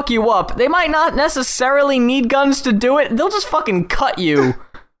still fuck you up. They might not necessarily need guns to do it. They'll just fucking cut you.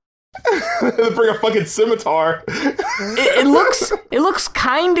 They bring a fucking scimitar. It looks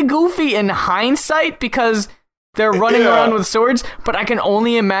kind of goofy in hindsight because they're running around with swords, but I can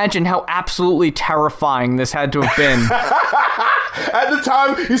only imagine how absolutely terrifying this had to have been. At the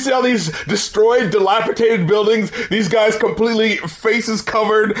time, you see all these destroyed, dilapidated buildings, these guys completely faces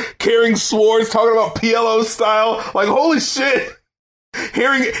covered, carrying swords, talking about PLO style. Like, holy shit.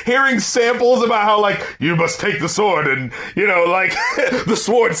 Hearing samples about how, like, you must take the sword and, you know, like, the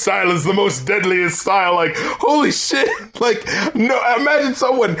sword style is the most deadliest style. Like, holy shit. Like, no, imagine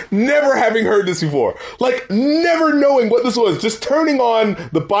someone never having heard this before. Like, never knowing what this was. Just turning on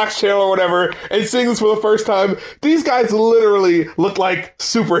the box channel or whatever and seeing this for the first time. These guys literally look like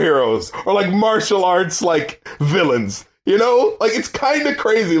superheroes or like martial arts, like, villains. You know, like, it's kind of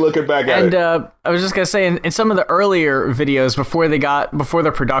crazy looking back at it. And I was just gonna say, in some of the earlier videos, before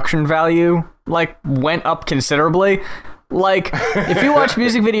the production value like went up considerably, like if you watch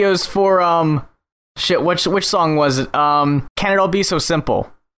music videos for which song was it? Can It All Be So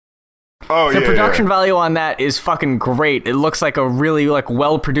Simple? Oh, the production value on that is fucking great. It looks like a really like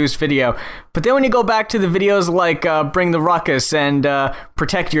well-produced video. But then when you go back to the videos like Bring the Ruckus and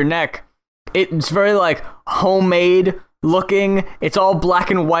Protect Your Neck, it's very like homemade looking. It's all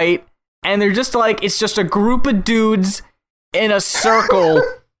black and white, and they're just like, it's just a group of dudes in a circle.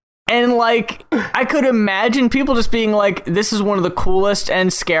 And like, I could imagine people just being like, this is one of the coolest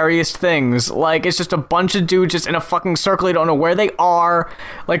and scariest things. Like, it's just a bunch of dudes just in a fucking circle. They don't know where they are.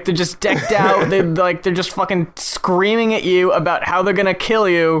 Like, they're just decked out. They're just fucking screaming at you about how they're gonna kill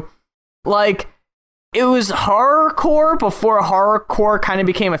you. Like, it was horrorcore before horrorcore kind of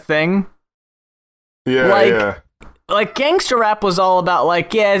became a thing. Yeah, like gangster rap was all about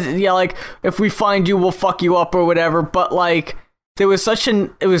like, like, if we find you, we'll fuck you up or whatever. But like, it was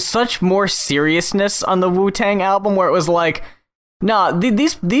such more seriousness on the Wu-Tang album where it was like, nah,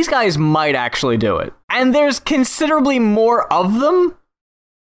 these guys might actually do it. And there's considerably more of them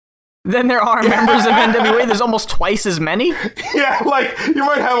than there are members of NWA. There's almost twice as many. Yeah, like, you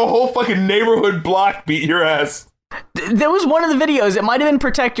might have a whole fucking neighborhood block beat your ass. There was one of the videos, it might have been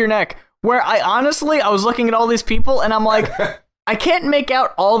Protect Your Neck, where I was looking at all these people and I'm like, I can't make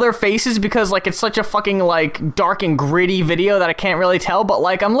out all their faces because, like, it's such a fucking, like, dark and gritty video that I can't really tell. But,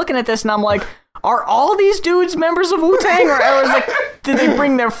 like, I'm looking at this and I'm like, are all these dudes members of Wu-Tang? Or I was like, did they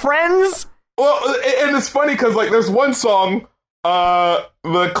bring their friends? Well, and it's funny because, like, there's one song,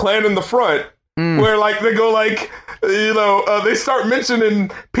 The Clan in the Front, where, like, they go, like, you know, they start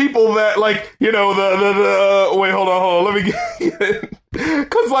mentioning people that, like, you know, wait, hold on, let me get it.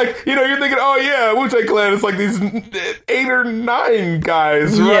 Because, like, you know, you're thinking, oh, yeah, Wu-Tang Clan, it's like these 8 or 9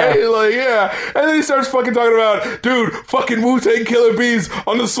 guys, right? Yeah. Like, yeah. And then he starts fucking talking about, dude, fucking Wu-Tang Killer Bees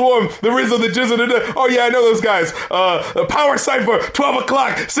on the Swarm, the RZA, the Jizza, oh, yeah, I know those guys. Power Cypher, 12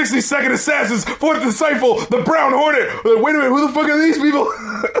 o'clock, 60-second Assassins, 4th Disciple, the Brown Hornet. Wait a minute, who the fuck are these people?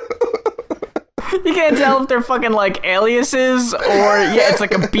 You can't tell if they're fucking, like, aliases or, yeah, it's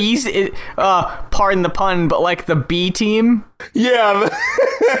like a B, pardon the pun, but, like, the B team. Yeah,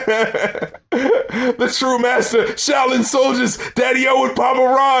 the true master, Shaolin soldiers, Daddy O and Papa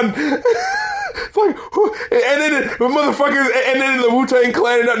Ron. It's like, and then the motherfuckers, and then the Wu-Tang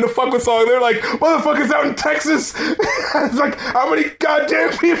Clan and Nothing to Fuck With song, they're like, motherfuckers out in Texas. It's like, how many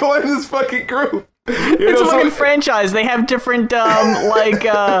goddamn people are in this fucking group? It's a fucking franchise. They have different, like,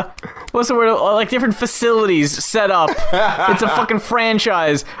 what's the word? Like, different facilities set up. It's a fucking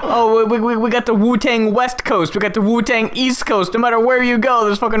franchise. Oh, we got the Wu-Tang West Coast. We got the Wu-Tang East Coast. No matter where you go,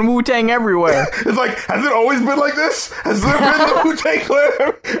 there's fucking Wu-Tang everywhere. It's like, has it always been like this? Has there been the Wu-Tang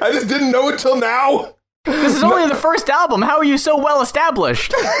Clan? I just didn't know it till now. This is only the first album. How are you so well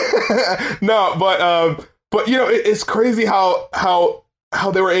established? No, but you know, it's crazy how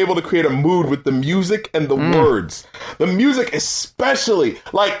they were able to create a mood with the music and the words. The music especially.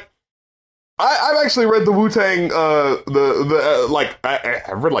 Like, I've actually read the Wu-Tang, like,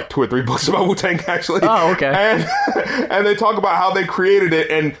 I've read like 2 or 3 books about Wu-Tang, actually. Oh, okay. And they talk about how they created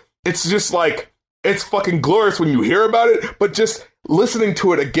it, and it's just like, it's fucking glorious when you hear about it, but just listening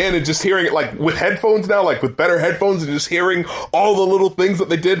to it again and just hearing it, like, with headphones now, like, with better headphones, and just hearing all the little things that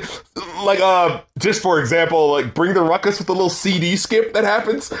they did. Like, just for example, like, Bring the Ruckus with the little CD skip that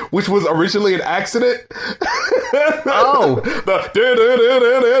happens, which was originally an accident. Oh. That's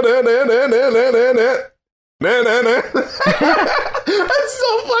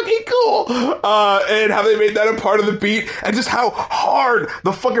so fucking cool. And how they made that a part of the beat, and just how hard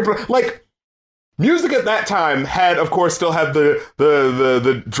the fucking, like, music at that time had, of course, still had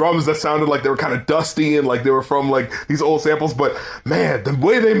the drums that sounded like they were kind of dusty and like they were from, like, these old samples. But man, the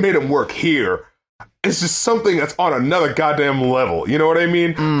way they made them work here, it's just something that's on another goddamn level. You know what I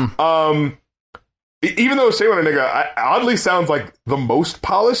mean? Even though Shame on a Nigga oddly sounds like the most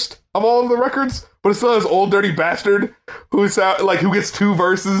polished of all of the records, but it still has Old Dirty Bastard, who gets 2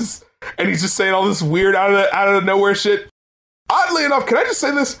 verses, and he's just saying all this weird out of nowhere shit. Oddly enough, can I just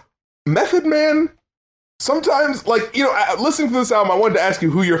say this? Method Man, sometimes, like, you know, listening to this album, I wanted to ask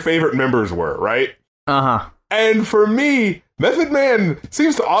you who your favorite members were, right? Uh-huh. And for me, Method Man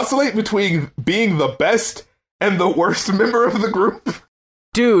seems to oscillate between being the best and the worst member of the group.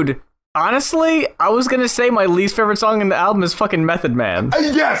 Dude, honestly, I was gonna say my least favorite song in the album is fucking Method Man.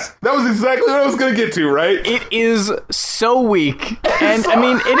 Yes, that was exactly what I was gonna get to, right? It is so weak. And, I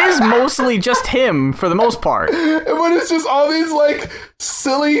mean, it is mostly just him, for the most part. But it's just all these, like,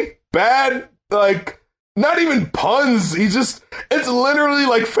 silly, bad, like, not even puns. It's literally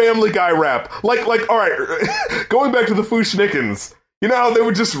like Family Guy rap. Like, all right, going back to the Fushnikins. You know how they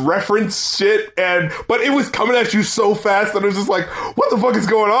would just reference shit, but it was coming at you so fast that it was just like, what the fuck is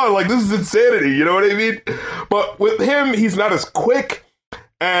going on? Like, this is insanity, you know what I mean? But with him, he's not as quick,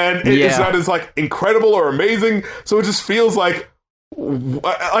 and it's not as, like, incredible or amazing, so it just feels like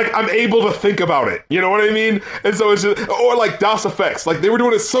I'm able to think about it, you know what I mean? And so it's just, or like DOS effects, like they were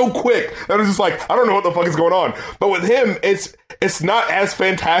doing it so quick that it was just like, I don't know what the fuck is going on. But with him, it's not as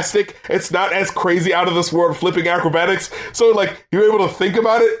fantastic, it's not as crazy out of this world flipping acrobatics, so like you're able to think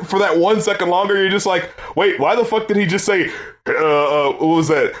about it for that 1 second longer. You're just like, wait, why the fuck did he just say, what was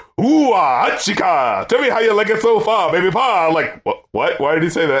that? Ooh, chika, tell me how you like it so far, baby pa. Like, what? Why did he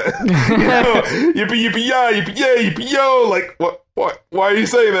say that? You know, yippee, yippee, ya, yippee, yeah, yippee, yo. Like, what? Why are you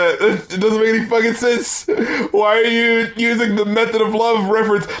saying that? It doesn't make any fucking sense. Why are you using the Method of Love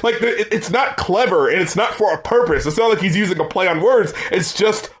reference? Like, it's not clever, and it's not for a purpose. It's not like he's using a play on words. It's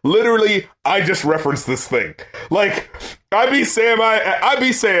just literally, I just referenced this thing. Like, I be Sam,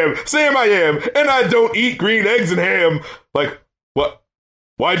 Sam I am, and I don't eat green eggs and ham. Like, what?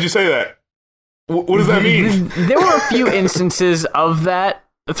 Why'd you say that? What does that mean? There were a few instances of that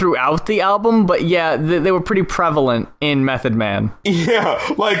throughout the album, but yeah, they were pretty prevalent in Method Man. Yeah,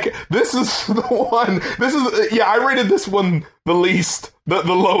 like, this is the one, I rated this one the least, the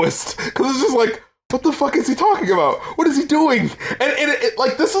lowest, because it's just like, what the fuck is he talking about? What is he doing? And it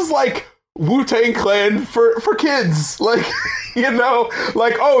like, this is like Wu-Tang Clan for kids. Like, you know,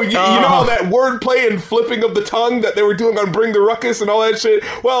 like, oh, you know all that wordplay and flipping of the tongue that they were doing on Bring the Ruckus and all that shit?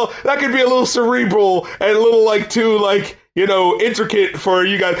 Well, that could be a little cerebral and a little, like, too, like, you know, intricate for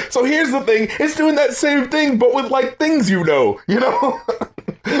you guys. So here's the thing. It's doing that same thing, but with, like, things you know?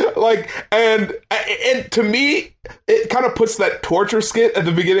 Like, and to me, it kind of puts that torture skit at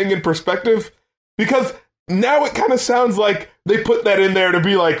the beginning in perspective, because now it kind of sounds like they put that in there to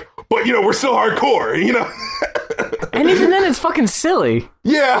be like, but, you know, we're still hardcore, you know? And even then, it's fucking silly.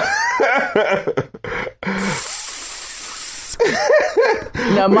 Yeah.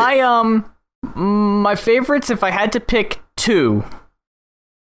 Now, my favorites, if I had to pick two,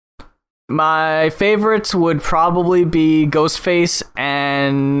 my favorites would probably be Ghostface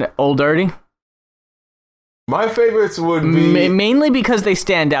and Old Dirty. My favorites would be... mainly because they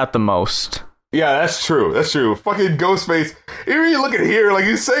stand out the most. Yeah, that's true. That's true. Fucking Ghostface. Even you look at here, like,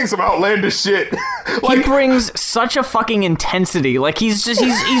 he's saying some outlandish shit. Like, he brings such a fucking intensity. Like, he's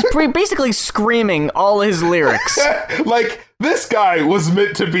basically screaming all his lyrics. Like, this guy was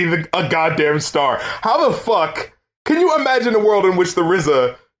meant to be a goddamn star. How the fuck can you imagine a world in which the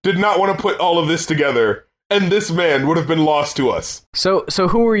RZA did not want to put all of this together, and this man would have been lost to us? So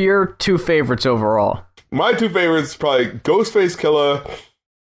who were your two favorites overall? My two favorites, probably Ghostface Killer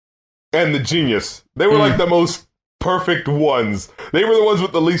and The Genius. They were like the most perfect ones. They were the ones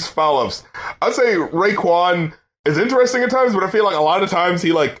with the least foul-ups. I'd say Raekwon is interesting at times, but I feel like a lot of times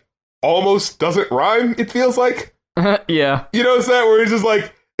he, like, almost doesn't rhyme, it feels like. Yeah. You know what's that? Where it's just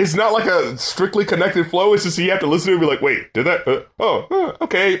like, it's not like a strictly connected flow. It's just you have to listen to it and be like, wait, did that?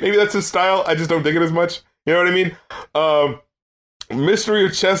 Okay, maybe that's his style. I just don't dig it as much. You know what I mean? Mystery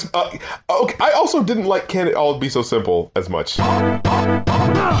of Chess. Okay, I also didn't like Can It All Be So Simple as much.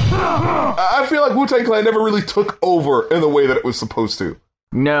 I feel like Wu-Tang Clan never really took over in the way that it was supposed to.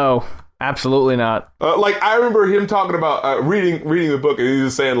 No, absolutely not. Like, I remember him talking about reading the book, and he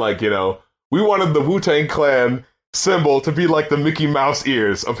was saying, like, you know, we wanted the Wu-Tang Clan symbol to be like the Mickey Mouse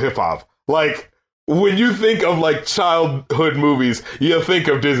ears of hip-hop. Like, when you think of, like, childhood movies, you think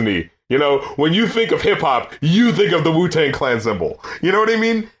of Disney. You know, when you think of hip-hop, you think of the Wu-Tang Clan symbol. You know what I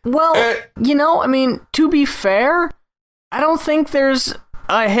mean? Well, you know, I mean, to be fair, I don't think there's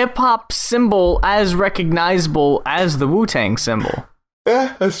a hip-hop symbol as recognizable as the Wu-Tang symbol.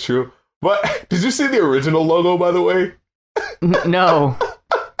 Yeah, that's true. But did you see the original logo, by the way? No.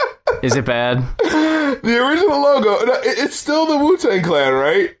 Is it bad? The original logo, it's still the Wu-Tang Clan,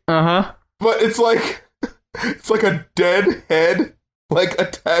 right? Uh-huh. But it's like a dead head, like,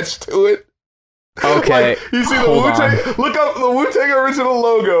 attached to it. Okay. Like, you see the Wu-Tang, look up the Wu-Tang original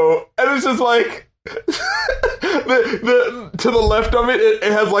logo, and it's just like, the to the left of it,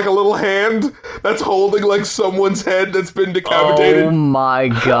 it has like a little hand that's holding like someone's head that's been decapitated. Oh my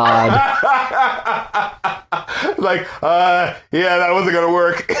god. Like, yeah, that wasn't gonna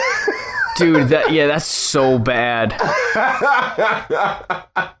work. Dude, that's so bad.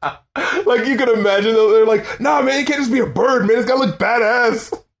 Like, you could imagine, they're like, nah, man, it can't just be a bird, man, it's gotta look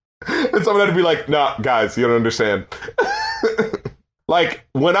badass. And someone had to be like, nah, guys, you don't understand. Like,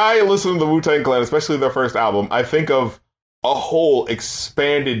 when I listen to the Wu-Tang Clan, especially their first album, I think of a whole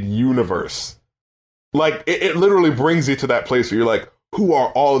expanded universe. Like, it literally brings you to that place where you're like, who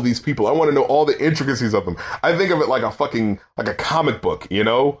are all of these people? I want to know all the intricacies of them. I think of it like a comic book, you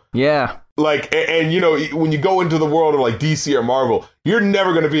know? Yeah. Like, and you know, when you go into the world of like DC or Marvel, you're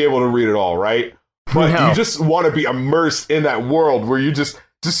never going to be able to read it all, right? But you just want to be immersed in that world where you just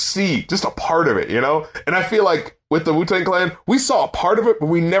see just a part of it, you know? And I feel like with the Wu-Tang Clan, we saw a part of it, but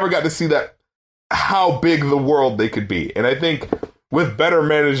we never got to see that, how big the world they could be. And I think with better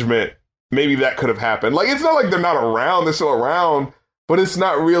management, maybe that could have happened. Like, it's not like they're not around, they're still around, but it's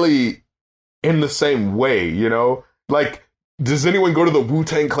not really in the same way, you know? Like, does anyone go to the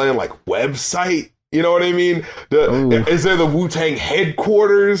Wu-Tang Clan, like, website? You know what I mean? Is there the Wu-Tang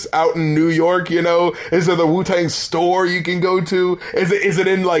headquarters out in New York, you know? Is there the Wu-Tang store you can go to? Is it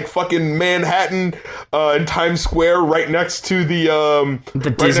in, like, fucking Manhattan, in Times Square, right next to the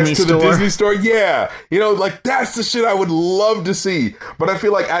Disney store? The Disney store? Yeah. You know, like, that's the shit I would love to see. But I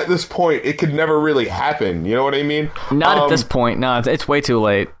feel like at this point, it could never really happen. You know what I mean? Not at this point. No, it's way too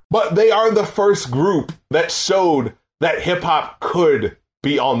late. But they are the first group that showed that hip-hop could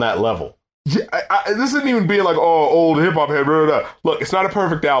be on that level. Yeah, this isn't even being like, oh, old hip-hop head, blah, blah, blah. Look, it's not a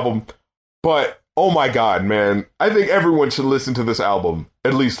perfect album, but oh my god, man. I think everyone should listen to this album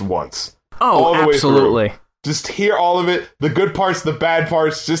at least once. Oh, all the absolutely. way through. Just hear all of it, the good parts, the bad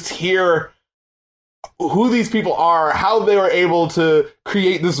parts, just hear who these people are, how they were able to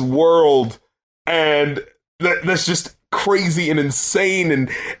create this world and that's just crazy and insane,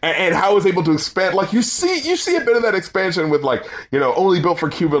 and how it's able to expand. Like you see a bit of that expansion with like, you know, Only Built for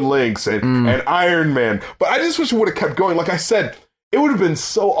Cuban Links and Iron Man. But I just wish it would have kept going. Like I said, it would have been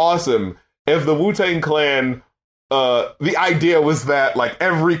so awesome if the Wu-Tang Clan, the idea was that like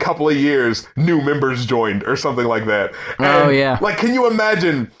every couple of years new members joined or something like that. And, like, can you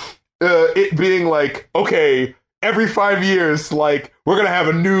imagine it being like, okay, every 5 years, like, we're gonna have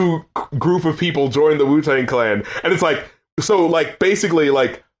a new group of people join the Wu-Tang Clan, and it's like, so like basically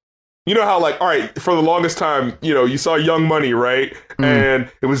like, you know how like, all right, for the longest time, you know, you saw Young Money, right?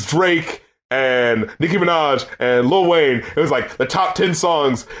 And it was Drake and Nicki Minaj and Lil Wayne. It was like the top 10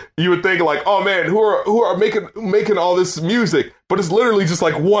 songs. You would think like, oh man, who are making all this music? But it's literally just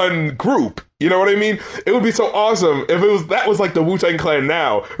like one group. You know what I mean? It would be so awesome if that was like the Wu-Tang Clan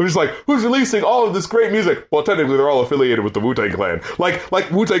now. It was just like, who's releasing all of this great music? Well, technically they're all affiliated with the Wu-Tang Clan. Like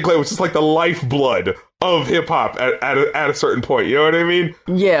Wu-Tang Clan was just like the lifeblood of hip hop at a certain point. You know what I mean?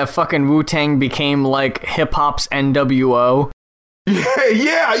 Yeah, fucking Wu-Tang became like hip hop's NWO.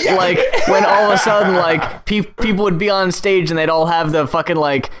 Yeah. Like when all of a sudden, like people would be on stage and they'd all have the fucking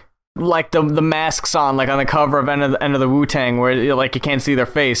like the masks on, like on the cover of End of the Wu-Tang, where like you can't see their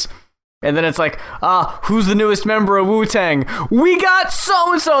face. And then it's like, who's the newest member of Wu-Tang? We got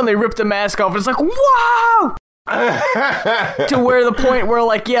so-and-so, and they rip the mask off, and it's like, wow! To where the point where,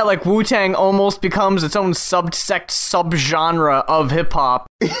 like, yeah, like, Wu-Tang almost becomes its own subgenre of hip-hop.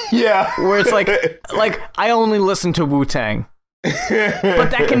 Yeah. Where it's like, I only listen to Wu-Tang.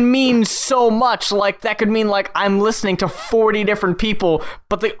 But that can mean so much. Like, that could mean, like, I'm listening to 40 different people,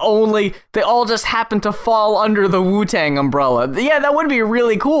 but they all just happen to fall under the Wu-Tang umbrella. Yeah, that would be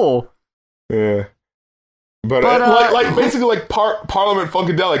really cool. Yeah, but like basically like Parliament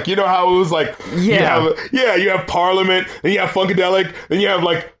Funkadelic. You know how it was like, you have Parliament, and you have Funkadelic, then you have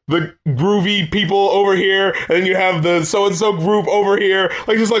like the groovy people over here, and then you have the so and so group over here.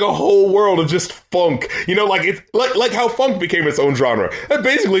 Like just like a whole world of just funk. You know, like it's like how funk became its own genre. It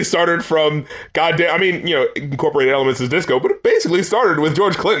basically started from I mean, you know, incorporated elements of disco, but it basically started with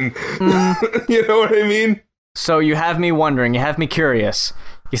George Clinton. You know what I mean? So you have me wondering. You have me curious.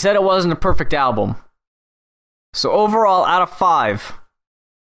 You said it wasn't a perfect album. So overall, out of 5,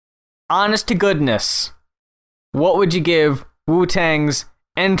 honest to goodness, what would you give Wu-Tang's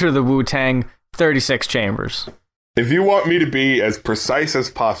Enter the Wu-Tang 36 Chambers? If you want me to be as precise as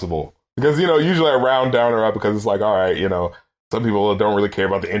possible, because, you know, usually I round down or up because it's like, all right, you know, some people don't really care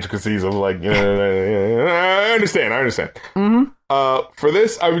about the intricacies of like, you know, I understand. Mm-hmm. For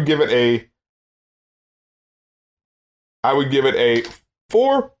this, I would give it a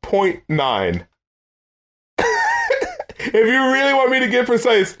 4.9. If you really want me to get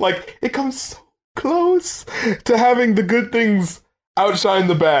precise, like, it comes so close to having the good things outshine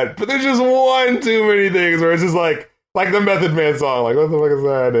the bad, but there's just one too many things where it's just like the Method Man song, like, what the fuck is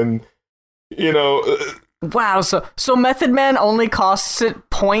that? And, you know... Wow, so Method Man only costs it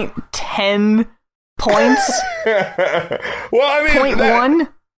 0.10 points? Well, I mean... 0.1?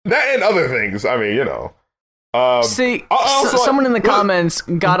 That and other things, I mean, you know... See, someone in the comments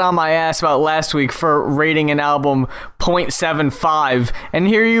got on my ass about last week for rating an album 0.75, and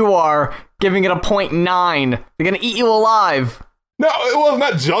here you are giving it a 0.9. They're gonna eat you alive. No, it was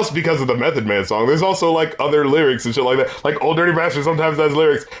not just because of the Method Man song. There's also like other lyrics and shit like that. Like Old Dirty Bastard sometimes has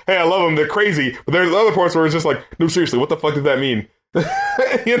lyrics. Hey, I love them. They're crazy. But there's other parts where it's just like, no, seriously, what the fuck did that mean?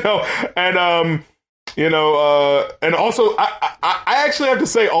 You know, and and also I actually have to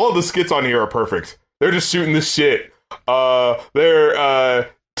say all of the skits on here are perfect. They're just shooting this shit.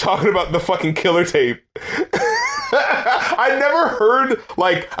 They're talking about the fucking Killer tape. I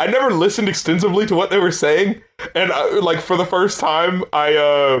never listened extensively to what they were saying. And like for the first time,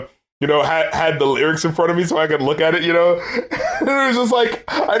 I had the lyrics in front of me so I could look at it, you know? And it was just like,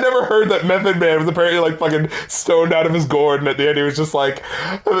 I never heard that Method Man was apparently like fucking stoned out of his gourd, and at the end he was just like,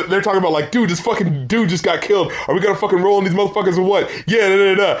 they're talking about like, dude, this fucking dude just got killed. Are we gonna fucking roll in these motherfuckers or what? Yeah,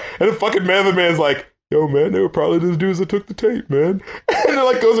 And the fucking Method Man's like, yo, man, they were probably the dudes that took the tape, man. And it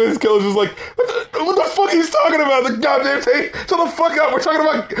like goes with his killer's just like, what the fuck are you talking about? The goddamn tape? Shut the fuck up. We're talking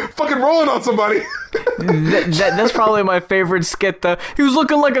about fucking rolling on somebody. That's probably my favorite skit, though. He was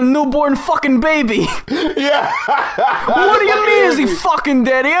looking like a newborn fucking baby. Yeah. What do you mean is he fucking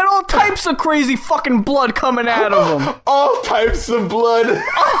dead? He had all types of crazy fucking blood coming out of him. All types of blood.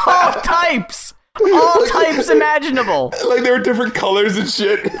 All types. All types imaginable. Like there were different colors and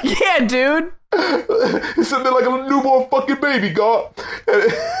shit. Yeah, dude. He's sitting there like a newborn fucking baby, God.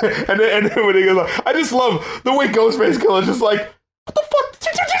 And then when he goes like, I just love the way Ghostface Killer's just like, what the fuck?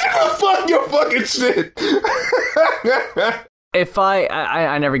 Fuck your fucking shit. If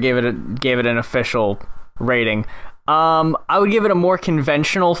I never gave it an official rating. I would give it a more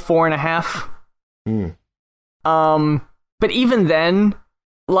conventional 4.5. But even then,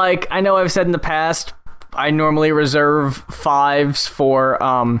 like, I know I've said in the past, I normally reserve 5s for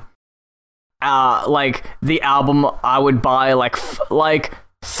like the album I would buy. Like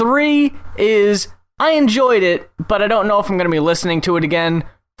 3 is I enjoyed it, but I don't know if I'm gonna be listening to it again.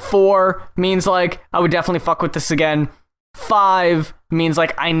 4 means like I would definitely fuck with this again. 5 means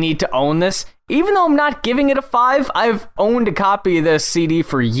like I need to own this. Even though I'm not giving it a 5, I've owned a copy of this CD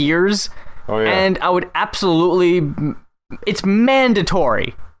for years. Oh, yeah. And I would absolutely... It's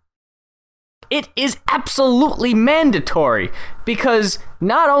mandatory. It is absolutely mandatory. Because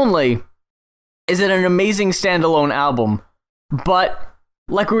not only is it an amazing standalone album, but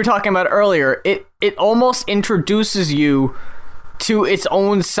like we were talking about earlier, it almost introduces you to its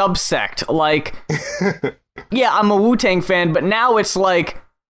own subsect. Like... Yeah, I'm a Wu-Tang fan, but now it's like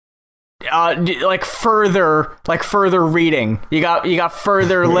further reading. You got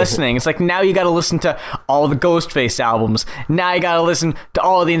further listening. It's like now you got to listen to all the Ghostface albums. Now you got to listen to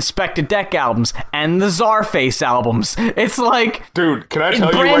all the Inspector Deck albums and the Czarface albums. It's like, dude, can I tell you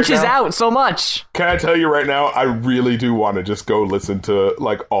right now? It branches out so much. Can I tell you right now? I really do want to just go listen to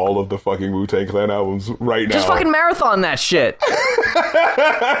like all of the fucking Wu-Tang Clan albums right now. Just fucking marathon that shit.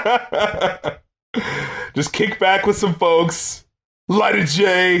 Just kick back with some folks, light a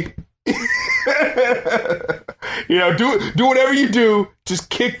J. You know, do whatever you do. Just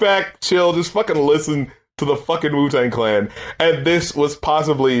kick back, chill, just fucking listen to the fucking Wu-Tang Clan. And this was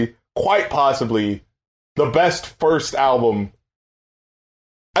quite possibly, the best first album.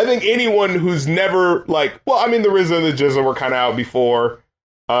 I think anyone who's never, like, well, I mean, the RZA and the GZA were kind of out before.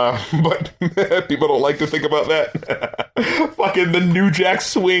 But people don't like to think about that. Fucking the New Jack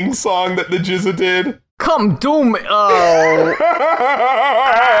Swing song that the GZA did. Come do me. Oh.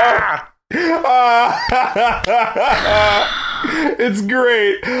 It's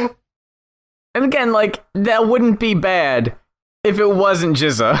great. And again, like, that wouldn't be bad if it wasn't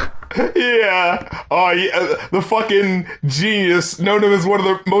GZA. Yeah. Oh, yeah. The fucking genius, known as one of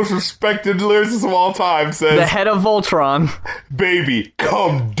the most respected lyricists of all time, says... The head of Voltron. Baby,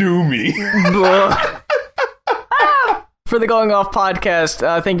 come do me. For the Going Off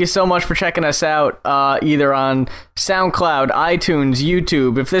podcast, thank you so much for checking us out, either on SoundCloud, iTunes,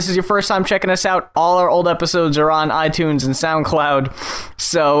 YouTube. If this is your first time checking us out, all our old episodes are on iTunes and SoundCloud.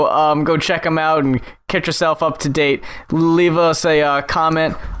 So go check them out and catch yourself up to date. Leave us a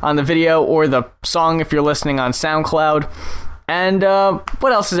comment on the video or the song if you're listening on SoundCloud. And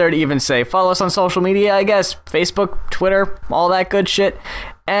what else is there to even say? Follow us on social media, I guess. Facebook, Twitter, all that good shit.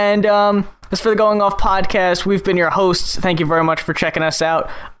 And as for the Going Off podcast, we've been your hosts. Thank you very much for checking us out.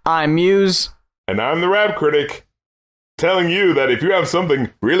 I'm Muse. And I'm the Rap Critic, telling you that if you have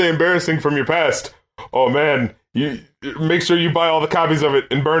something really embarrassing from your past, oh man, you make sure you buy all the copies of it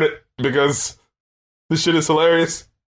and burn it, because this shit is hilarious.